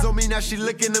diamonds on me, now she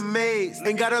looking amazed.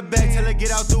 Ain't got her back till I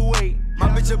get out the way. My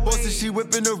bitch a boss and she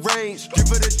whipping the range. Give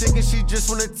her the dick and she just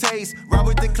wanna taste. Ride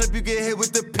with the clip, you get hit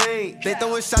with the pain. They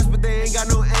throwing shots but they ain't got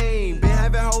no aim. Been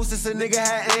having hoes since a nigga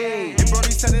had aim. And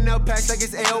Brody's sending out packs like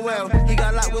it's AOL. He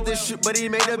got locked with this shit but he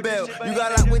made a bail. You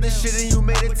got locked with this shit and you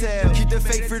made a tell. Keep the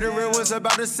fake free, the real one's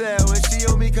about to sell. And she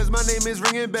owe me cause my name is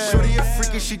ringing bells. Shorty a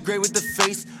freak and she great with the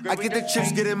face. I get the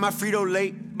chips, getting my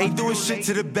Frito-Lay. Ain't doing shit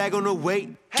to the bag on the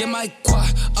weight. Get my quad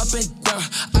up and down.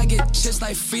 I get chips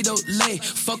like Frito-Lay.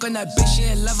 Fuck on that bitch, she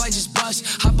in love, I just bust.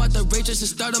 Hop out the rage, just the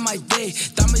start of my day.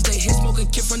 Diamonds, they hit, smoking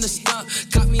kid from the stump.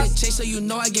 Got me a chase, so you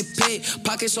know I get paid.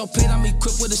 Pockets all paid, I'm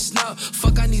equipped with a snub.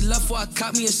 Fuck, I need love for I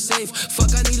caught me a safe.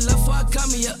 Fuck, I need love for I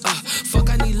caught me a fuck,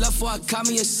 I need love for I caught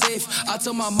me a safe. I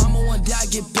told my mama one day I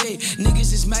get paid.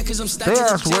 Niggas is mad cause I'm stacking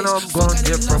the chase. When I'm gonna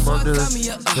get from under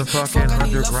the fucking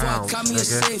underground,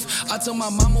 nigga. I told my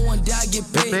mama one day I get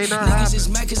paid. It may not Niggas happen. is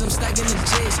mad cause I'm stacking the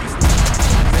chase. It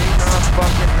may not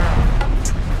fucking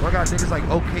happen. I got niggas like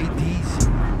OKDs.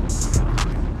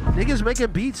 Niggas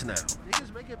making beats now.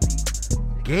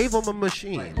 Gave him a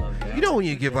machine. You know when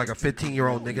you give like a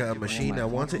 15-year-old nigga a machine that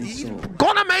wants it, he's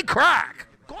gonna make crack.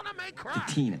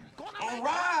 All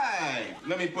right,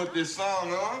 let me put this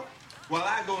song on. While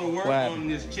I go to work on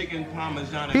this chicken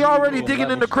parmesan. He already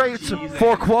digging in the crates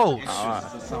for quotes.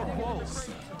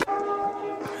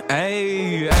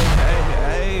 Hey.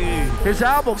 His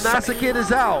album, Nasa Kid,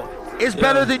 is out. It's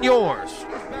better than yours.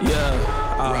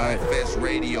 Ride Fest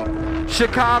Radio.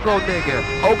 Chicago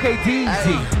nigga. Okay,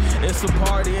 DZ. It's a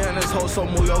party and it's hoes, so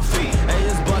move your feet. Hey,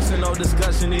 it's busting, no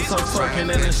discussion. These hoes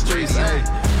twerking in the streets. Hey,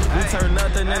 we turn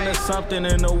nothing into something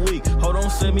in a week. Hold on,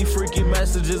 send me freaky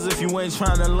messages if you ain't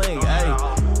trying to link. Hey,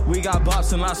 we got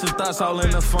bops and lots of thoughts all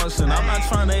in the function. I'm not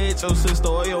trying to hit your sister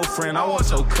or your friend. I want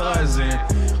your cousin.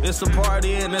 It's a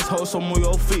party and it's hoes, so move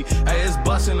your feet. Hey, it's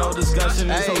busting, no discussion.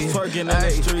 These hoes twerking in the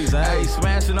streets. Hey,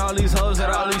 smashing all these hoes at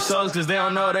all these shows cause they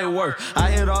don't know they work. I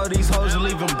hit all these hoes and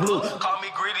leave them blue. Call me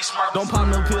greedy smart. Don't pop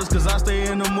no pills cause I stay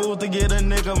in the mood to get a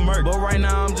nigga murked. But right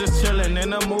now I'm just chilling in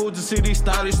the mood to see these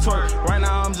thotties twerk. Right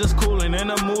now I'm just cooling in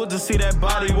the mood to see that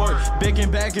body work.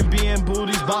 Bicking back and being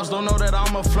booties. Bops don't know that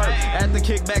I'm a flirt. At the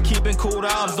kickback keeping cool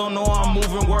dogs don't know I'm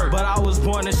moving work. But I was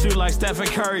born to shoot like Stephen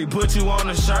Curry. Put you on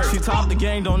the shirt. She top the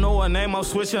game, don't know her name. I'm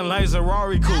switching lanes, a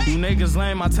Rari coupe. You niggas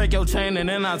lame, I take your chain and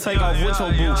then I take off with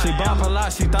your boot. She bop a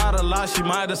lot, she thought a lot. She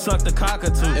might have sucked a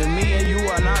cockatoo. And me and you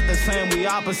are not the same. We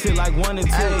opposite like 1 and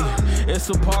 2. It's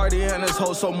a party and it's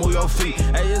hoes, so move your feet.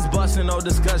 Hey, it's busting, no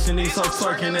discussion. These hoes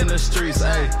twerking in the streets.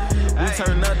 Hey, we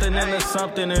turn nothing into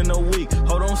something in a week.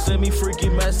 Hold on, send me freaky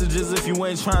messages if you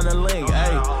ain't trying to link.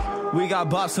 Hey, we got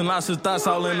bops and lots of thoughts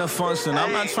all in the function.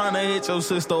 I'm not trying to hit your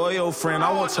sister or your friend.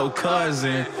 I want your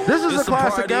cousin. This is a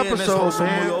classic episode,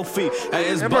 man. Your feet. Hey,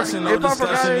 it's busting, no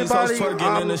discussion. These hoes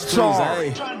twerking in the streets.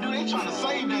 Hey.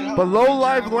 But Low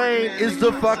Life Lane is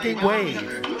the fucking wave.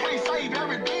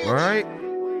 Alright?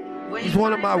 He's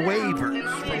one of my waivers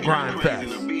from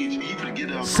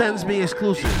Grindfest. Sends me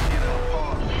exclusive.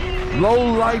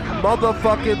 Low Life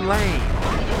motherfucking Lane.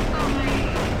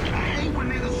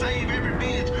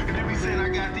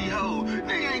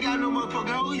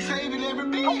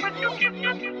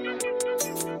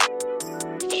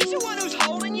 He's the one who's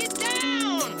holding you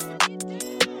down.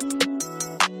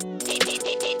 He's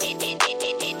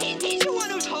the one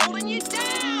who's holding you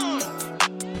down.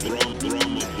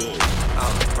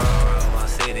 I'm around my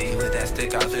city with that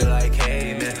stick, I feel like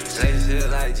caveman. Say shit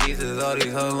like Jesus, all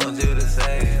these hoes want you to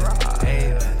say.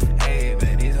 Amen,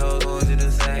 amen, these hoes want you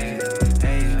to say.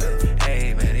 Amen,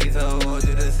 amen, these hoes want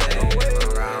you to say.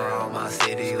 Around my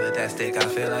city with that stick, I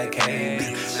feel like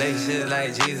caveman. Say shit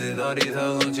like Jesus, all these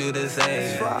hoes want you to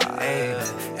say. Amen,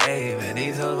 amen,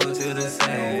 these hoes want you to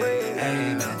say.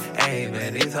 Amen,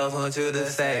 amen, these hoes want you to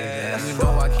say. You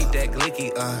know I keep that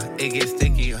glicky, it gets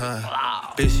sticky,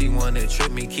 Bitch, she wanna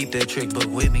trip me, keep that trick book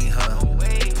with me,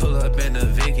 Pull up in the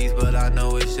Vickies, but I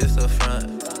know it's just a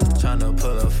front. Tryna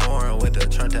pull a foreign with the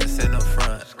trunk that's in the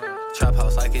front. Trap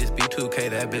house like it's B2K,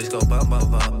 that bitch go bum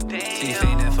bum bum. She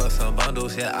fiendin' for some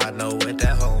bundles, yeah, I know what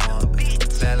that hoe want.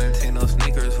 Valentino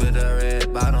sneakers with a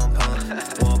red bottom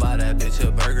pump. Won't buy that bitch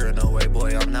a burger, no way,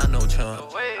 boy, I'm not no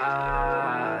chump.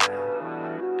 I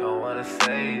don't wanna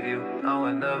save you, I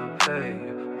would never pay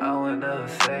you, I would never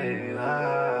save you.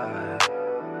 I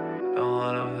don't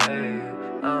wanna pay you,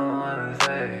 I don't wanna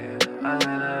save you, I would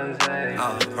never save you.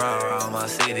 I'm around my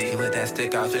city with that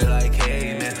stick, I feel like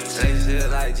caveman. Say shit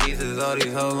like Jesus, all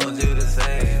these hoes want you to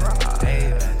say.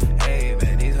 Amen,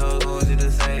 amen, these hoes want you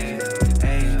to say.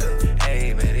 Amen,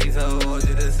 amen, these hoes want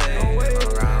you to say.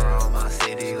 Around my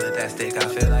city with that stick, I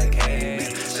feel like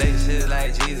caveman. Say shit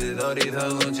like Jesus, all these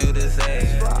hoes want you to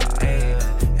say. Amen,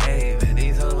 amen,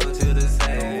 these hoes want you to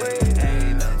say.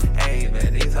 Amen,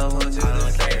 amen, these hoes want you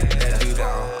to say. Let you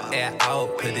down, air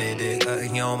out, put it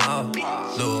in your mouth.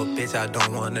 Little bitch, I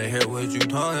don't wanna hear what you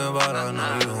talking about. I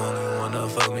know you only wanna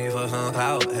fuck me for some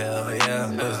clout. Hell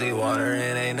yeah, pussy water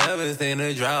and ain't never seen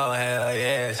a drought. Hell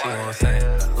yeah, she gon' say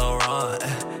Laurent.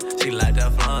 She like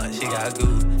the flaunt, she got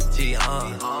Gucci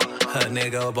on. Her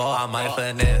nigga ball, I might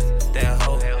finesse that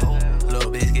hoe.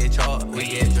 Little bitch get chalk, we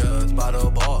get drugs by the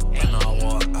bar. And I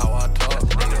walk how I talk.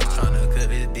 Niggas tryna cut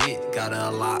his dick, got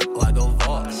a lock like a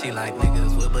vault. She like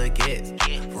niggas with baguettes,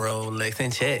 Rolex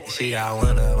and check. She got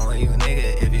one up on you,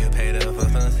 nigga, if you paid her for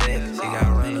some sex. She got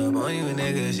run up on you,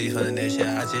 nigga, she finesse shit,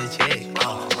 I just check.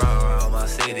 Around my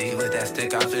city with that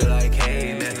stick, I feel like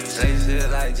caveman. Say shit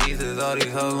like Jesus, all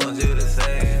these hoes want you to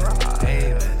say.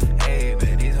 Amen,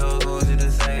 amen, these hoes want you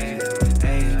to say.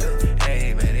 Amen,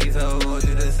 amen, these hoes want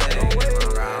you to say.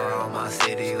 Around my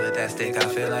city with that stick, I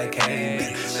feel like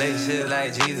caveman. Say shit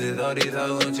like Jesus, all these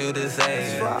hoes want you to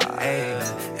say. Amen,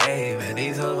 amen,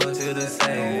 these hoes want you to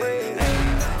say. Amen,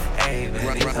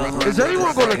 amen, these hoes want you to say. Is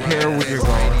anyone gonna care when you're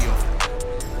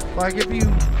gone? Like if you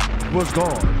was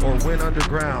gone or went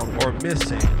underground or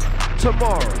missing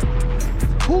tomorrow,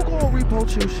 who gonna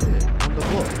repost your shit? from the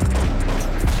book.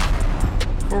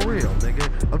 For real,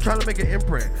 nigga. I'm trying to make an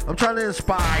imprint. I'm trying to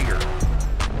inspire.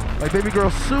 Like baby girl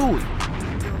Suey.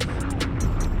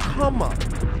 Come up.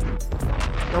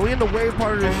 Now we in the wave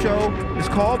part of the show. It's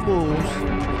called Moves.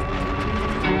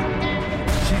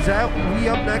 She's at We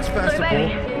Up Next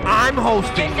Festival. I'm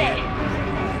hosting it.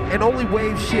 And only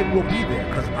wave shit will be there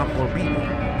because I'm gonna be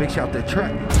there. Big shout to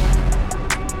Trey.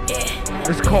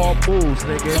 It's called Moves,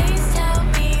 nigga.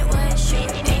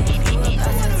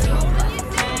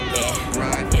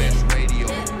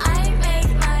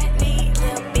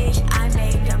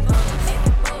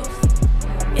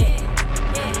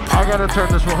 I gotta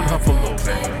turn this one up a little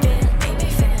bit.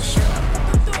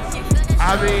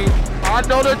 I mean, I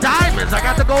know the diamonds. I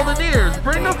got the golden ears.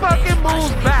 Bring the fucking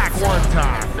moves back one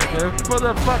time, nigga. For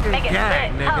the fucking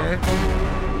gang, nigga.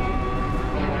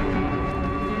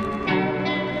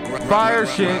 Fire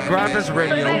shit, Graphics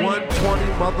Radio 120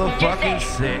 motherfucking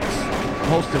 6.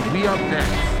 Hosting We Up Next.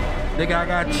 Nigga, I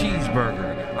got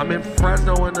cheeseburger. I'm in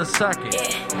Fresno in a second.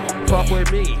 Fuck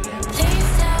with me.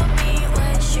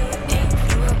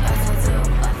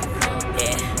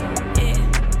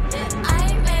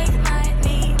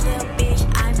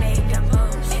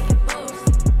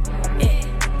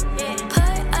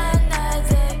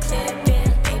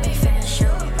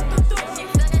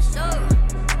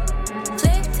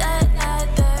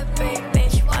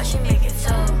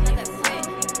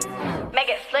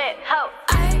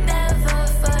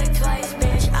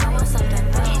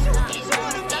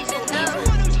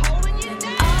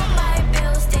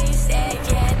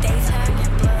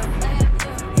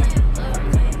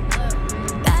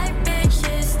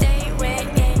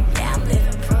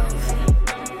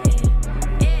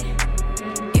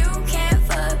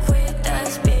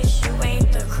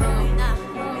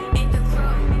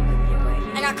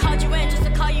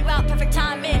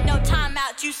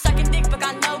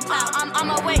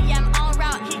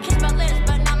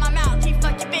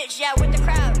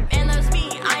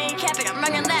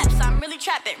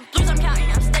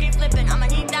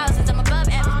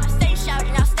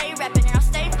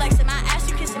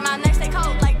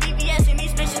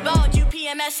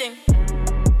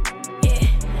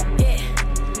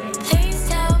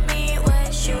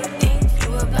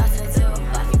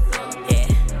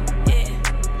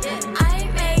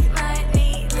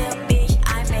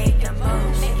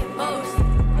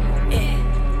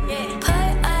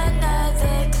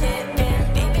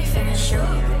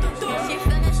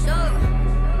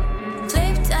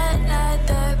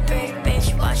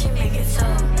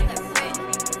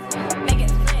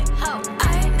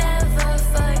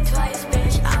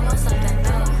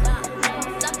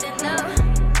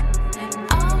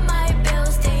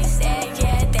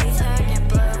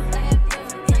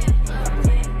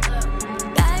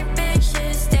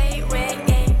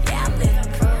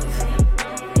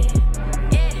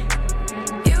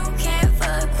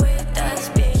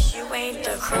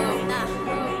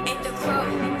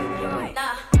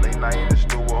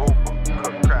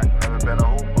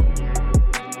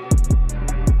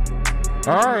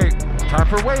 Alright, time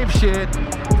for wave shit.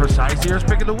 Precise Ears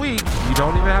Pick of the Week. You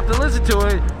don't even have to listen to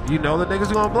it. You know the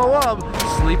niggas gonna blow up.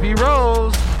 Sleepy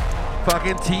Rose.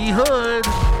 Fucking T-Hood.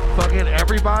 Fucking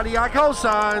everybody I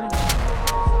co-sign.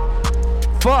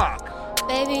 Fuck.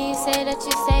 Baby, you say that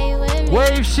you stay with me.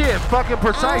 Wave shit. Fucking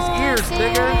Precise Ears,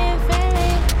 nigga.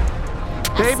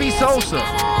 Baby Sosa.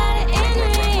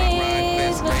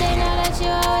 But they know that you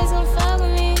always gon' fuck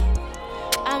with me.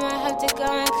 I might have to go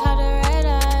and cut a red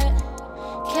eye.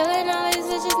 Killing all these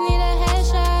bitches need a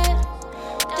headshot.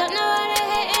 Don't know why they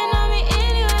hating on me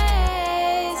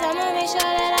anyways. I'ma make sure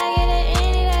that I get it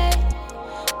any day.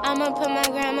 I'ma put my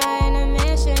grandma in a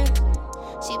mansion.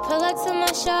 She pull up to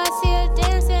my show, I see her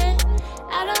dancing.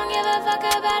 I don't give a fuck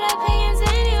about opinions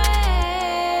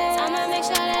anyways. I'ma make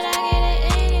sure that I get it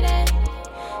any day.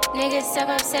 Niggas step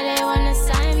up, say they wanna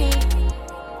sign me.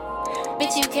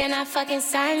 Bitch, you cannot fucking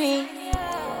sign me.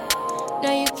 No,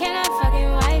 you cannot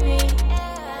fucking wipe me.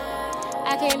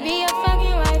 I can't be your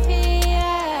fucking wifey,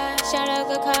 yeah. Shout out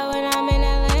good car when I'm in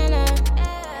Atlanta.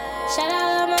 Shout out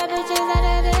all my bitches that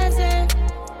are dancing.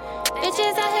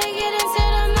 Bitches out here getting to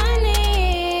the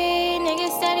money.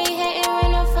 Niggas steady hating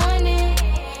with no funding.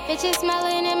 Bitches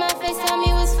smiling in my face, tell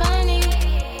me what's funny.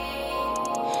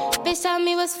 Bitch, tell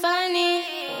me what's funny.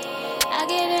 I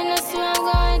get in the suit, I'm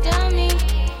going dummy.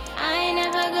 I ain't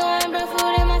never going broke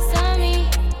food in my tummy.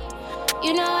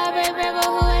 You know I break bread, but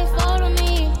who ain't folding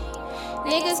me?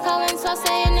 Niggas calling so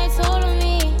saying they told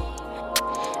me.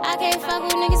 I can't fuck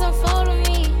with niggas who follow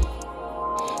me.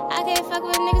 I can't fuck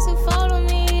with niggas who follow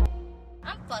me.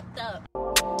 I'm fucked up.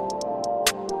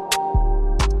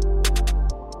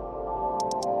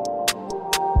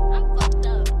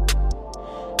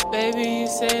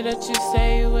 say that you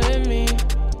stay with me.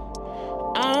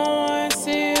 I don't wanna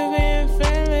see you being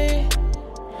friendly.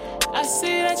 I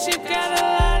see that you got a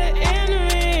lot of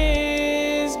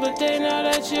enemies, but they know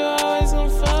that you always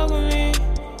gon' fuck with me.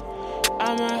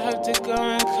 I'ma have to go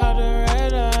and call the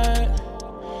red eye.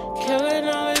 Killing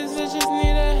all these bitches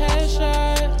need a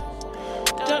headshot.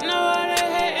 Don't know why they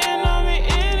hating on me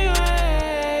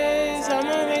anyways.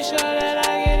 I'ma make sure that I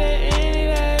get it any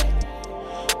day.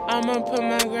 I'ma put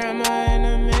my grandma in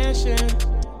a mansion.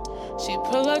 She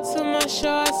pull up to my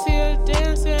show, I see her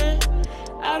dancing.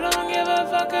 I don't give a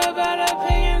fuck about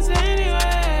opinions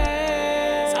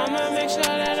anyways. I'ma make sure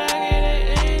that I get it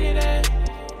any day.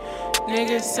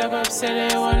 Niggas step up, say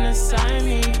they wanna sign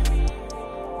me.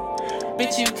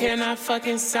 Bitch, you cannot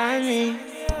fucking sign me.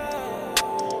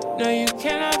 No, you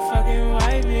cannot fucking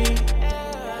wipe me.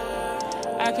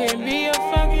 I can't be your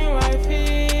fucking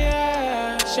wifey,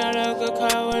 yeah. Shout out good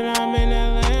car when I'm in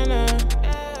Atlanta.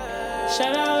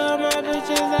 Shout out all my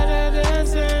bitches that are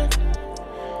dancing.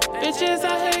 Bitches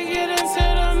out here getting to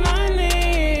the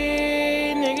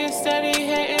money. Niggas steady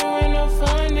hating with no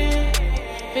funding.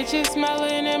 Bitches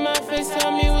smiling in my face,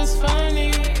 tell me what's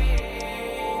funny.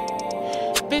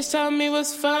 Bitch, tell me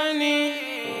what's funny.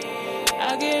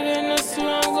 I get in the suit,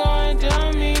 I'm going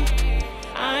dummy.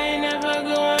 I ain't never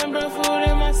going broke food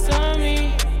in my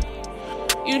stomach.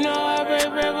 You know I break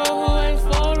bread, but who ain't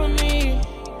following me?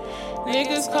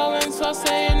 Niggas calling twice,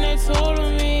 saying they told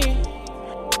me.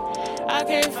 I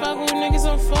can't fuck with niggas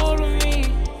who follow me.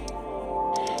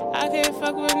 I can't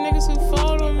fuck with niggas who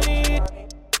follow me.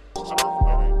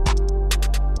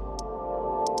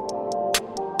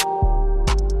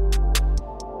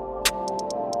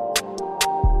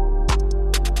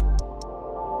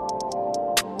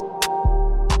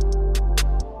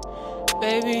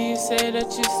 Baby, you say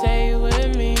that you stay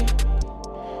with me.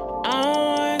 I don't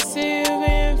wanna see you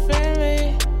being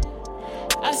friendly.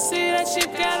 I see that you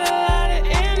got a lot of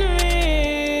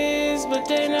enemies, but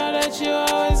they know that you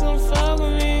always gon' fuck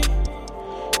with me.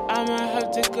 I'ma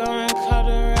have to go and call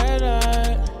the red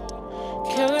eye.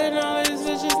 Killing all these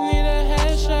bitches need a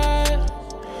headshot.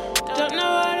 Don't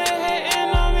know why they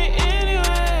hating on me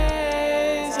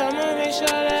anyways. I'ma make sure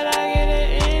that I get it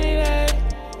any day.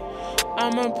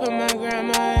 I'ma put my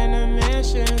grandma in a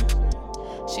mansion.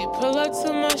 She pull up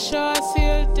to my show, I see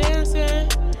her dancing.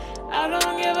 I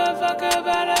don't give a fuck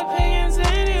about opinions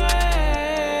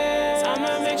anyways.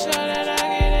 I'ma make sure that I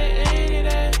get it any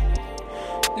day.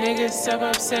 Niggas step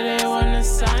up, say they wanna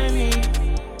sign me.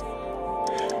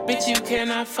 Bitch, you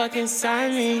cannot fucking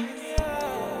sign me.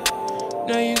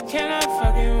 No, you cannot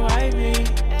fucking wipe me.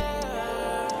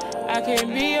 I can't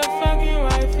be your fucking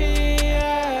wifey,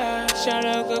 yeah. Shout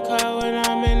out good car when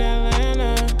I'm in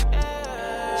Atlanta.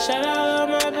 Shout out all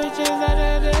my bitches that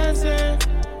are dancing.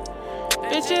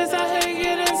 Bitches out here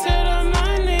getting to the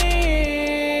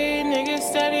money. Niggas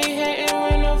steady hating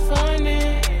with no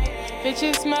funding.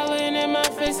 Bitches smiling in my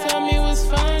face, tell me what's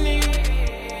funny.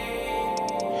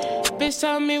 Bitch,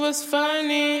 tell me what's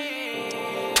funny.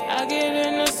 I get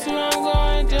in the suit, I'm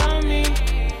going dummy.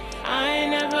 I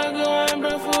ain't never going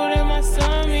broke food in my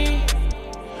stomach.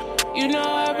 You know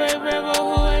I break bread, but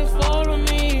who ain't follow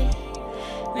me?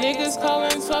 Niggas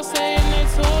calling twice, saying they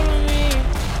told me.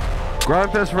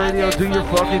 Grindfest Radio, do your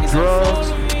fucking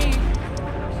drugs.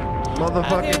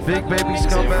 Motherfucking Big Baby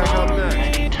Scumbag up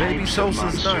next. Baby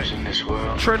Sosa's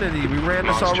night. Trinity, we ran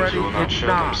this already. It's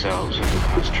not.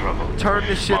 Turn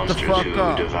this shit the fuck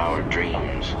up.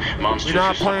 We're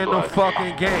not playing no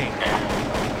fucking game.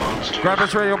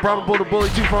 Grindfest Radio, Probable the Bully,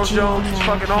 2 Phone Jones,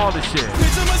 fucking all this shit.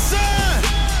 Bitch, I'm a son.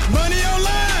 Money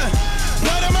online.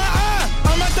 Blood in my eye.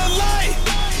 I'm at the light.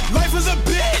 Life is a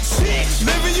bitch.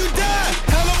 Living you die.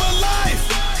 Hell of a life.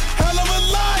 Hell of a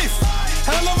life.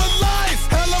 Hell of a life.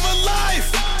 Hell of a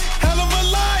life. Hell of a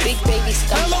life. Big Baby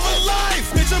Scumbag. Hell of a life.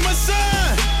 Bitch, I'm a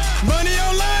son. Money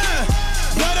online.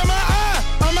 Blood in my eye.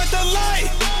 I'm at the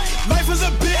light. Life is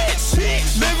a bitch.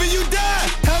 Living you die.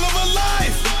 Hell of a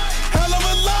life. Hell of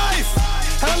a life.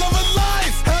 Hell of a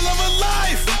life. Hell of a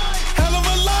life. Hell of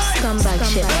a life. Scumbag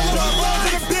shit.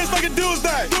 Like a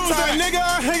Tuesday. Tired nigga,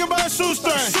 I hang about a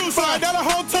shoestring. $5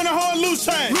 hoe, turn a whole loose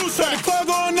chain. The club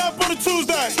going up on a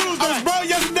Tuesday. I was broke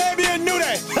yesterday, be a new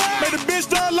day. Made a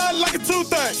bitch start like a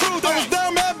toothache. I was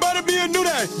down mad, but it be a new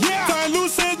day. Tying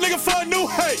loose ends, nigga, for a new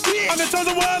hate. I'm the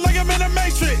chosen one like I'm in a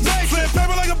matrix. Flip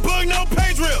paper like a bug, no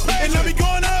page real. And I be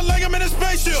going out like I'm in a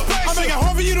spaceship. I make it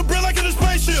hard for you to breathe like in a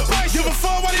spaceship. Give a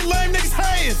fuck why these lame niggas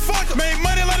hating. Make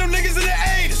money like them niggas in the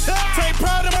 80s. Take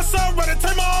pride in myself, rather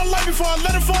take my own life before I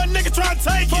let it for a nigga try to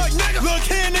take it. Look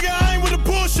here, nigga, I ain't with the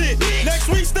bullshit. Next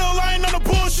week, still I ain't on the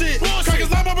bullshit.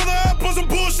 Crackers lock my brother up on some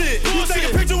bullshit. You take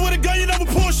a picture with a gun, you never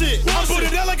pull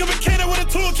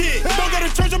toolkit. Don't go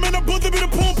to church, I'm in the booth, to be the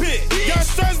pulpit. Got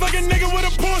stress like a nigga with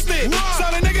a pool stick.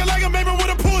 Solid nigga like a baby with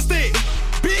a pool stick.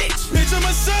 Bitch, I'm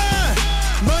a son.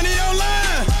 Money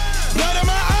online. Blood in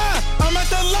my eye. I'm at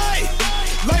the light.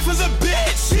 Life is a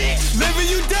bitch. Live and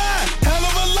you die. Hell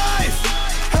of a life.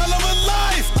 Hell of a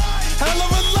life. Hell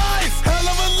of a life. Hell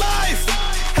of a life.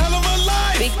 Hell of a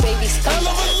life. Big baby stuff. Hell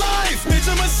of a life. Bitch,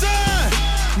 I'm a son.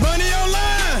 Money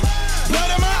online.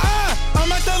 Blood in my eye.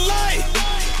 I'm at the light.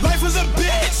 Life is a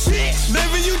bitch.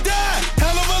 Live and you die.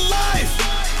 Hell of a life.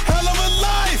 Hell of a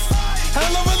life.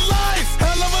 Hell of a life.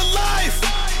 Hell of a life.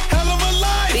 Hell of a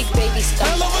life. Big baby stuff.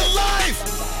 Hell of a life.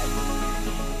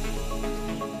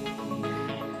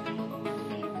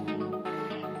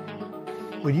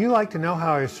 Would you like to know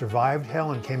how I survived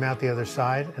hell and came out the other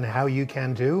side, and how you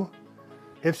can too?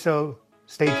 If so,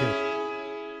 stay tuned.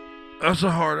 That's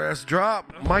a hard ass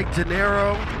drop. Mike De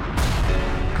Niro.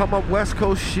 Come up West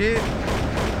Coast shit.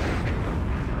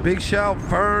 Big shout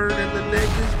Fern and the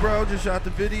niggas, bro. Just shot the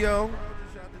video.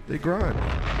 They grind.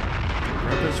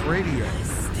 This radio.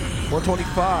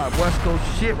 125 West Coast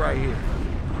shit right here.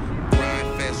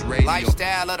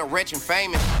 Lifestyle of the rich and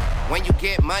famous. When you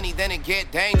get money, then it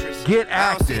get dangerous. Get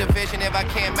I don't see active. the vision if I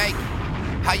can't make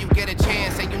it. How you get a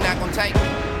chance and you not gonna take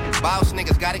it? Boss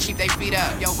niggas gotta keep their feet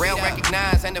up. Real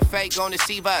recognize and the fake gon'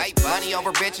 deceive us. Money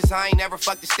over bitches, I ain't never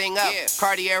fucked this thing up.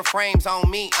 Cartier frames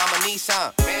on me, I'm a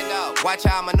Nissan. Watch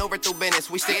how I maneuver through business.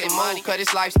 We stick in money, cause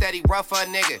this life steady rough for a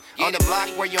nigga. On the block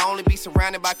where you only be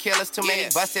surrounded by killers. Too many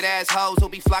busted ass hoes who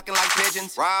be flocking like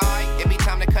pigeons. Right, it be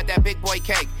time to cut that big boy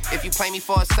cake. If you play me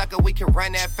for a sucker, we can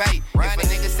run that fate. If a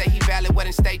nigga say he valid,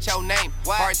 wouldn't state your name.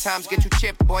 Hard times get you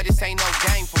chipped, boy, this ain't no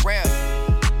game for real.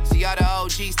 See, all the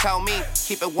OGs told me,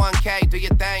 keep it 1K, do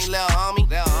your thing, lil' homie.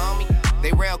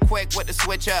 They real quick with the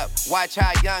switch up. Watch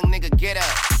how a young nigga get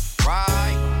up.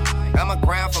 Right? I'ma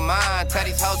grind for mine. Tell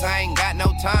these hoes I ain't got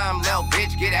no time. Lil'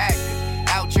 bitch, get active.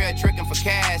 Out here tricking for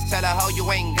cash. Tell a hoe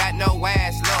you ain't got no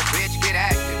ass. Lil' bitch, get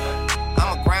active.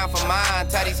 I'ma grind for mine.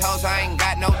 Tell these hoes I ain't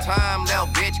got no time. Lil'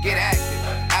 bitch, get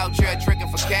active. Out here tricking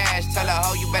for cash. Tell a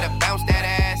hoe you better bounce that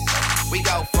ass. We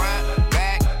go front,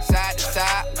 back, side to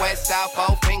side, west, south,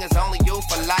 both fingers, only you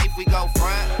for life. We go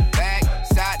front, back,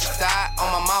 side to side.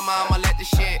 On my mama, I'ma let the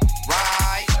shit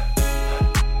ride.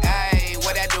 Ayy,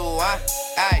 what that do, huh?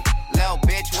 Ayy, little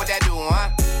bitch, what that do, huh?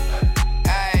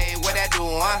 Ayy, what that do,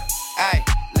 huh? Ayy,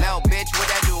 little bitch, what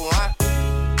that do, huh?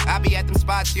 I be at them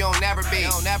spots you don't never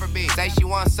be. Say she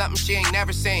wants something she ain't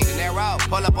never seen.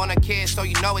 Pull up on a kid so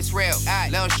you know it's real.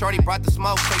 Lil' shorty brought the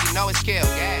smoke so you know it's kill.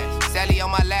 Sally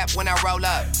on my lap when I roll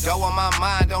up. Go on my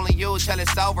mind, only you till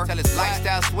it's over. Till it's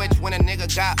lifestyle switch when a nigga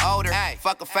got older.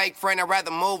 Fuck a fake friend, I'd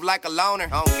rather move like a loner.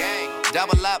 On gang,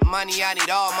 double up money, I need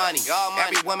all money.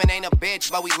 Every woman ain't a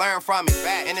bitch, but we learn from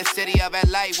it. In the city of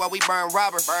LA where we burn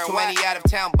rubber. 20 out of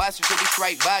town busters should be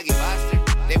straight buggy.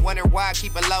 They wonder why I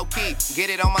keep it low key. Get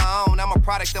it on my own, I'm a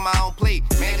product of my own plea.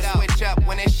 Man, switch up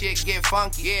when that shit get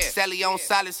funky. Sally on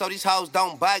solid so these hoes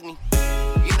don't bug me.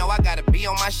 You know I gotta be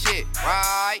on my shit,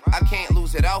 right? I can't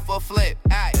lose it off a flip,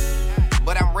 aye.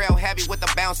 But I'm real heavy with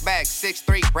the bounce back.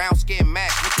 6'3", brown skin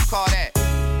max, what you call that?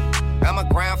 I'ma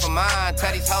grind for mine.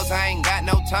 Tell these hoes I ain't got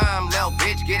no time. Lil'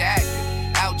 bitch, get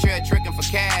active. Out here tricking for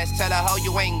cash. Tell a hoe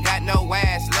you ain't got no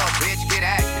ass. Lil' bitch, get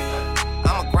active.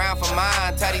 I'ma grind for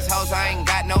mine. Tell these hoes I ain't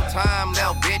got no time.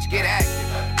 Lil' bitch, get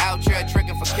active. Out here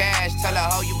tricking for cash. Tell a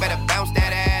hoe you better bounce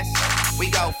that ass. We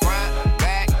go front,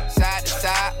 back, side to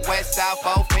side, west, south,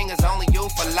 both fingers, only you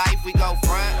for life. We go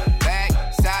front, back,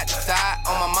 side to side.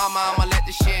 On my mama, I'ma let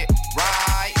the shit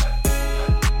ride.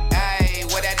 Ayy,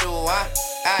 what that do, huh?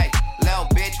 Ayy, lil'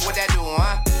 bitch, what that do,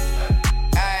 huh?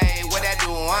 Ayy, what that do,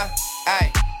 huh?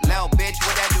 Ayy, lil' bitch,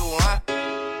 what that do, huh?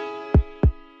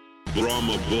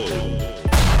 Brahma Bull.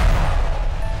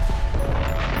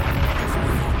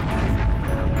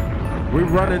 We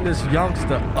running this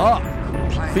youngster up.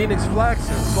 Phoenix Flex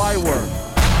and Flywork.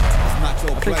 I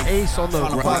think Ace on the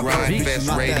beat.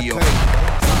 Radio. It's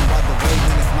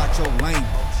not your lane.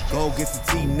 Go get the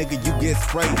team, nigga, you get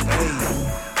sprayed. Hey.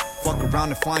 Fuck around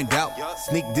and find out.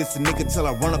 Sneak this a nigga till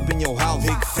I run up in your house.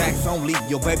 Big sacks only.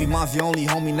 Your baby mom's the only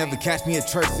homie. Never catch me at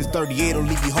church since 38 will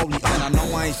leave you holy. And I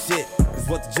know I ain't shit. Is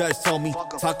what the judge told me.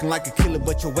 Talking like a killer,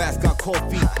 but your ass got cold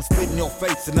feet. I'm spitting your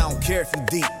face and I don't care if you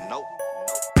deep. Nope.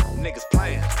 Niggas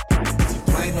playing. Is you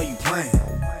playing or you playing?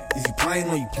 Is you playing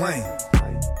or you playing?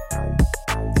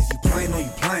 Is you playing or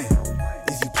you playing?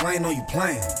 Is you playing or you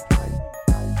playing?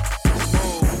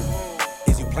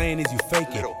 Is you playing, is you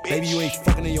faking? Baby, you ain't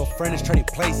fucking in your friend is trading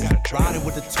places. Riding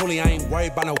with the toolie, I ain't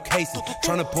worried about no cases.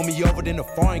 Tryna pull me over, then the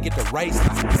foreign get the race.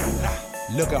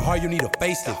 Looking hard, you need a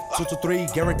facelift. 2 to 3,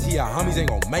 guarantee our homies ain't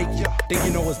gon' make it. Think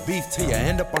you know it's beef till you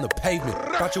end up on the pavement.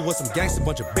 Thought you was some gangster,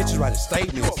 bunch of bitches writing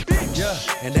statements. Yeah,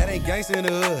 and that ain't gangster in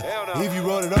the hood. If you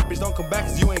roll it up, bitch, don't come back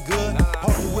cause you ain't good.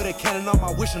 Posted with a cannon on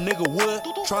my wish a nigga would.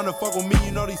 Tryna fuck with me,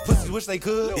 you know these pussies wish they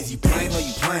could. Is you playing or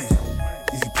you playing?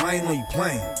 Is you playing or you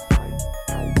playing?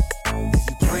 Is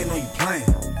you playing or you playing?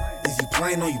 Is you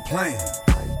playing or you playing?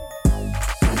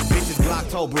 Bitches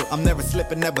Glocktober, I'm never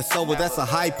slipping, never sober. That's a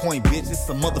high point, bitch. It's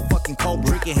a motherfucking cobra.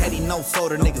 Drinking heady, no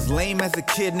soda. Niggas lame as a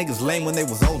kid, niggas lame when they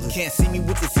was older. Can't see me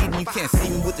with the seat and you can't see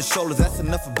me with the shoulders. That's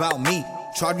enough about me.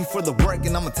 Charge me for the work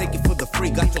and I'ma take it for the free.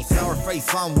 Got your sour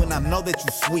face on when I know that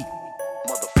you sweet.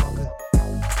 Motherfucker.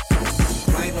 Is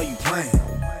you playing or you playing?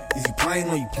 Is you playing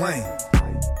or you playing?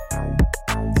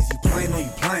 Is you playing or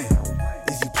you playing?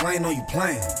 Is you playing or you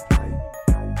playing?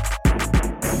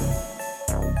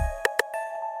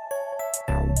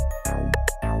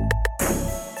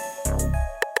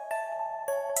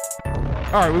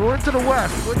 All right, we went to the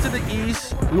west, we went to the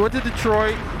east, we went to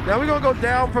Detroit. Now we're gonna go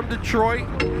down from Detroit.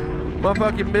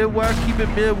 Motherfucking Midwest, keep it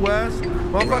Midwest.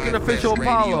 Motherfucking official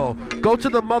Apollo. Go to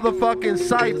the motherfucking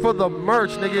site for the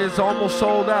merch, nigga. It's almost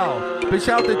sold out. Bitch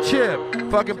out the Chip.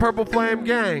 Fucking Purple Flame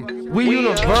Gang. We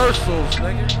universals,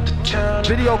 nigga.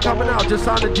 Video coming out. Just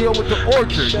signed a deal with the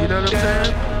Orchard. You know what I'm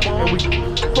saying? And we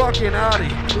fucking out of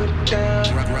here.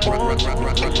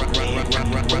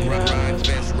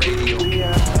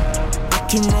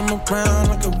 I can run around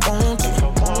like I want to.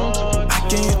 I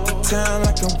can hit the town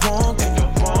like I want to.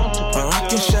 Or I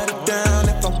can shut it down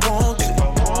if I want to.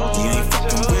 You ain't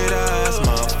fucking with us,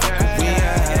 motherfucker, we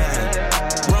out.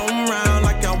 Roam around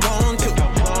like I want to.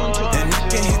 And I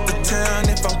can hit the town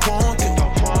if I want to.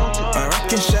 Or I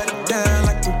can shut it down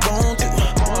like I want to.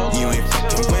 You ain't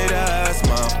fucking with us,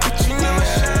 motherfucker. You know I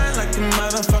shine like a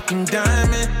motherfucking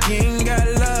diamond. You ain't got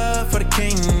love for the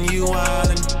king, you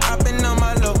wildin'. I've been on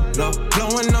my low,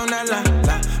 blowing on that la.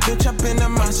 Bitch, I've been a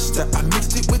monster. I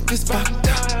mixed it with this vodka.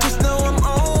 Just know I'm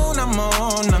on.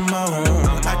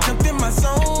 I jumped in my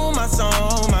zone.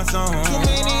 Too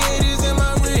many haters in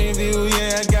my review.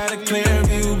 Yeah, I got a clear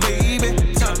view,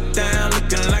 baby. Top down,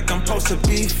 looking like I'm supposed to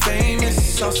be famous.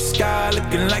 So sky,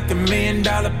 looking like $1 million,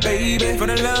 baby. For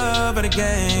the love of the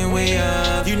game, we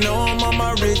up. You know I'm on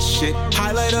my rich shit.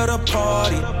 Highlight of the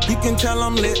party. You can tell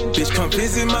I'm lit, bitch. Come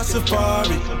visit my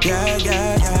safari. Yeah.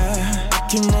 I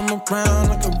can run around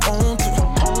like I want to.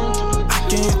 I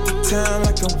can hit the town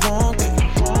like I want to.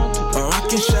 Or I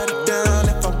can shut it down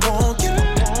if I want to.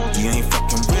 You ain't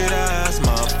fucking with us,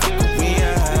 motherfucker, we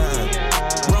out.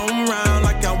 Roam around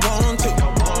like I want to.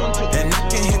 And I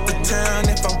can hit the town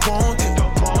if I want to.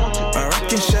 Or I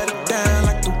can shut it down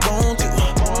like I want to.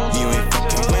 You ain't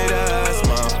fucking with us,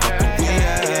 motherfucker, we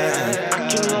out. I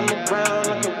can run around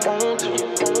like I want to.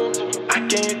 I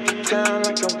can hit the town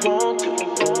like I want to.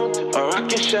 Or I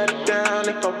can shut it down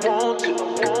if I want to.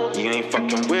 You ain't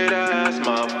fucking with us,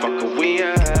 motherfucker, we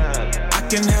out. I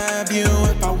can have you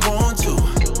if I want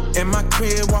to. In my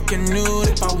crib, walking nude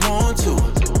if I want to.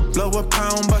 Blow a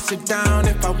pound, bust it down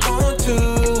if I want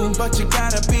to. But you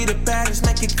gotta be the baddest,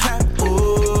 make it clap,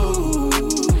 ooh.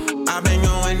 I've been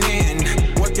going in,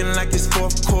 working like it's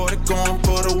fourth quarter, going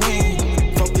for the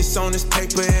win. Focus on this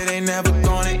paper, it ain't never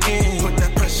gonna end. Put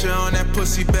that pressure on that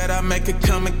pussy, bet I make it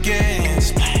come again.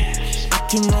 I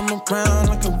can run around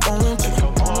like I want to.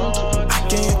 I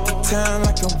can hit the town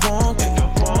like I want to.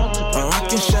 Or I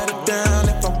can shut it down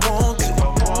if I want to.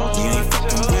 You ain't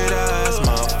fucking with us,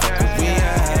 motherfucker, we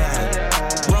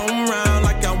out. Roam around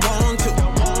like I want to.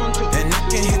 And I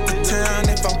can hit the town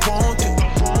if I want to.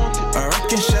 Or I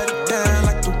can shut it down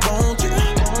like I want to.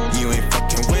 You ain't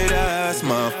fucking with us,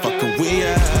 motherfucker, we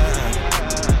out.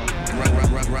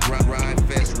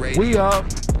 We up.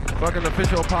 Fucking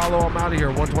official Apollo, I'm out of here.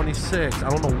 126. I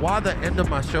don't know why the end of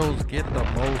my shows get a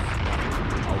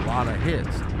lot of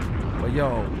hits. But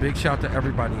yo, big shout to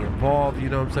everybody involved, you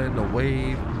know what I'm saying? The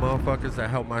wave motherfuckers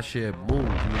that help my shit move, you know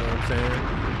what I'm saying?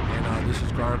 And this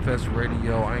is Grindfest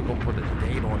Radio. I ain't gonna put a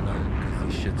date on nothing because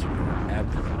these shits are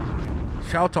forever.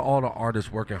 Shout out to all the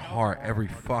artists working hard every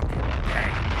fucking day.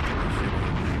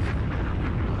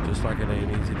 Just like it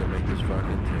ain't easy to make this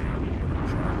fucking tape. I'm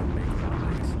trying to make a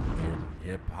place in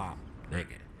hip-hop,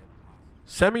 nigga.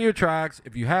 Send me your tracks.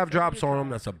 If you have drops on them,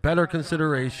 that's a better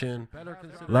consideration.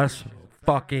 Let's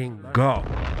fucking go.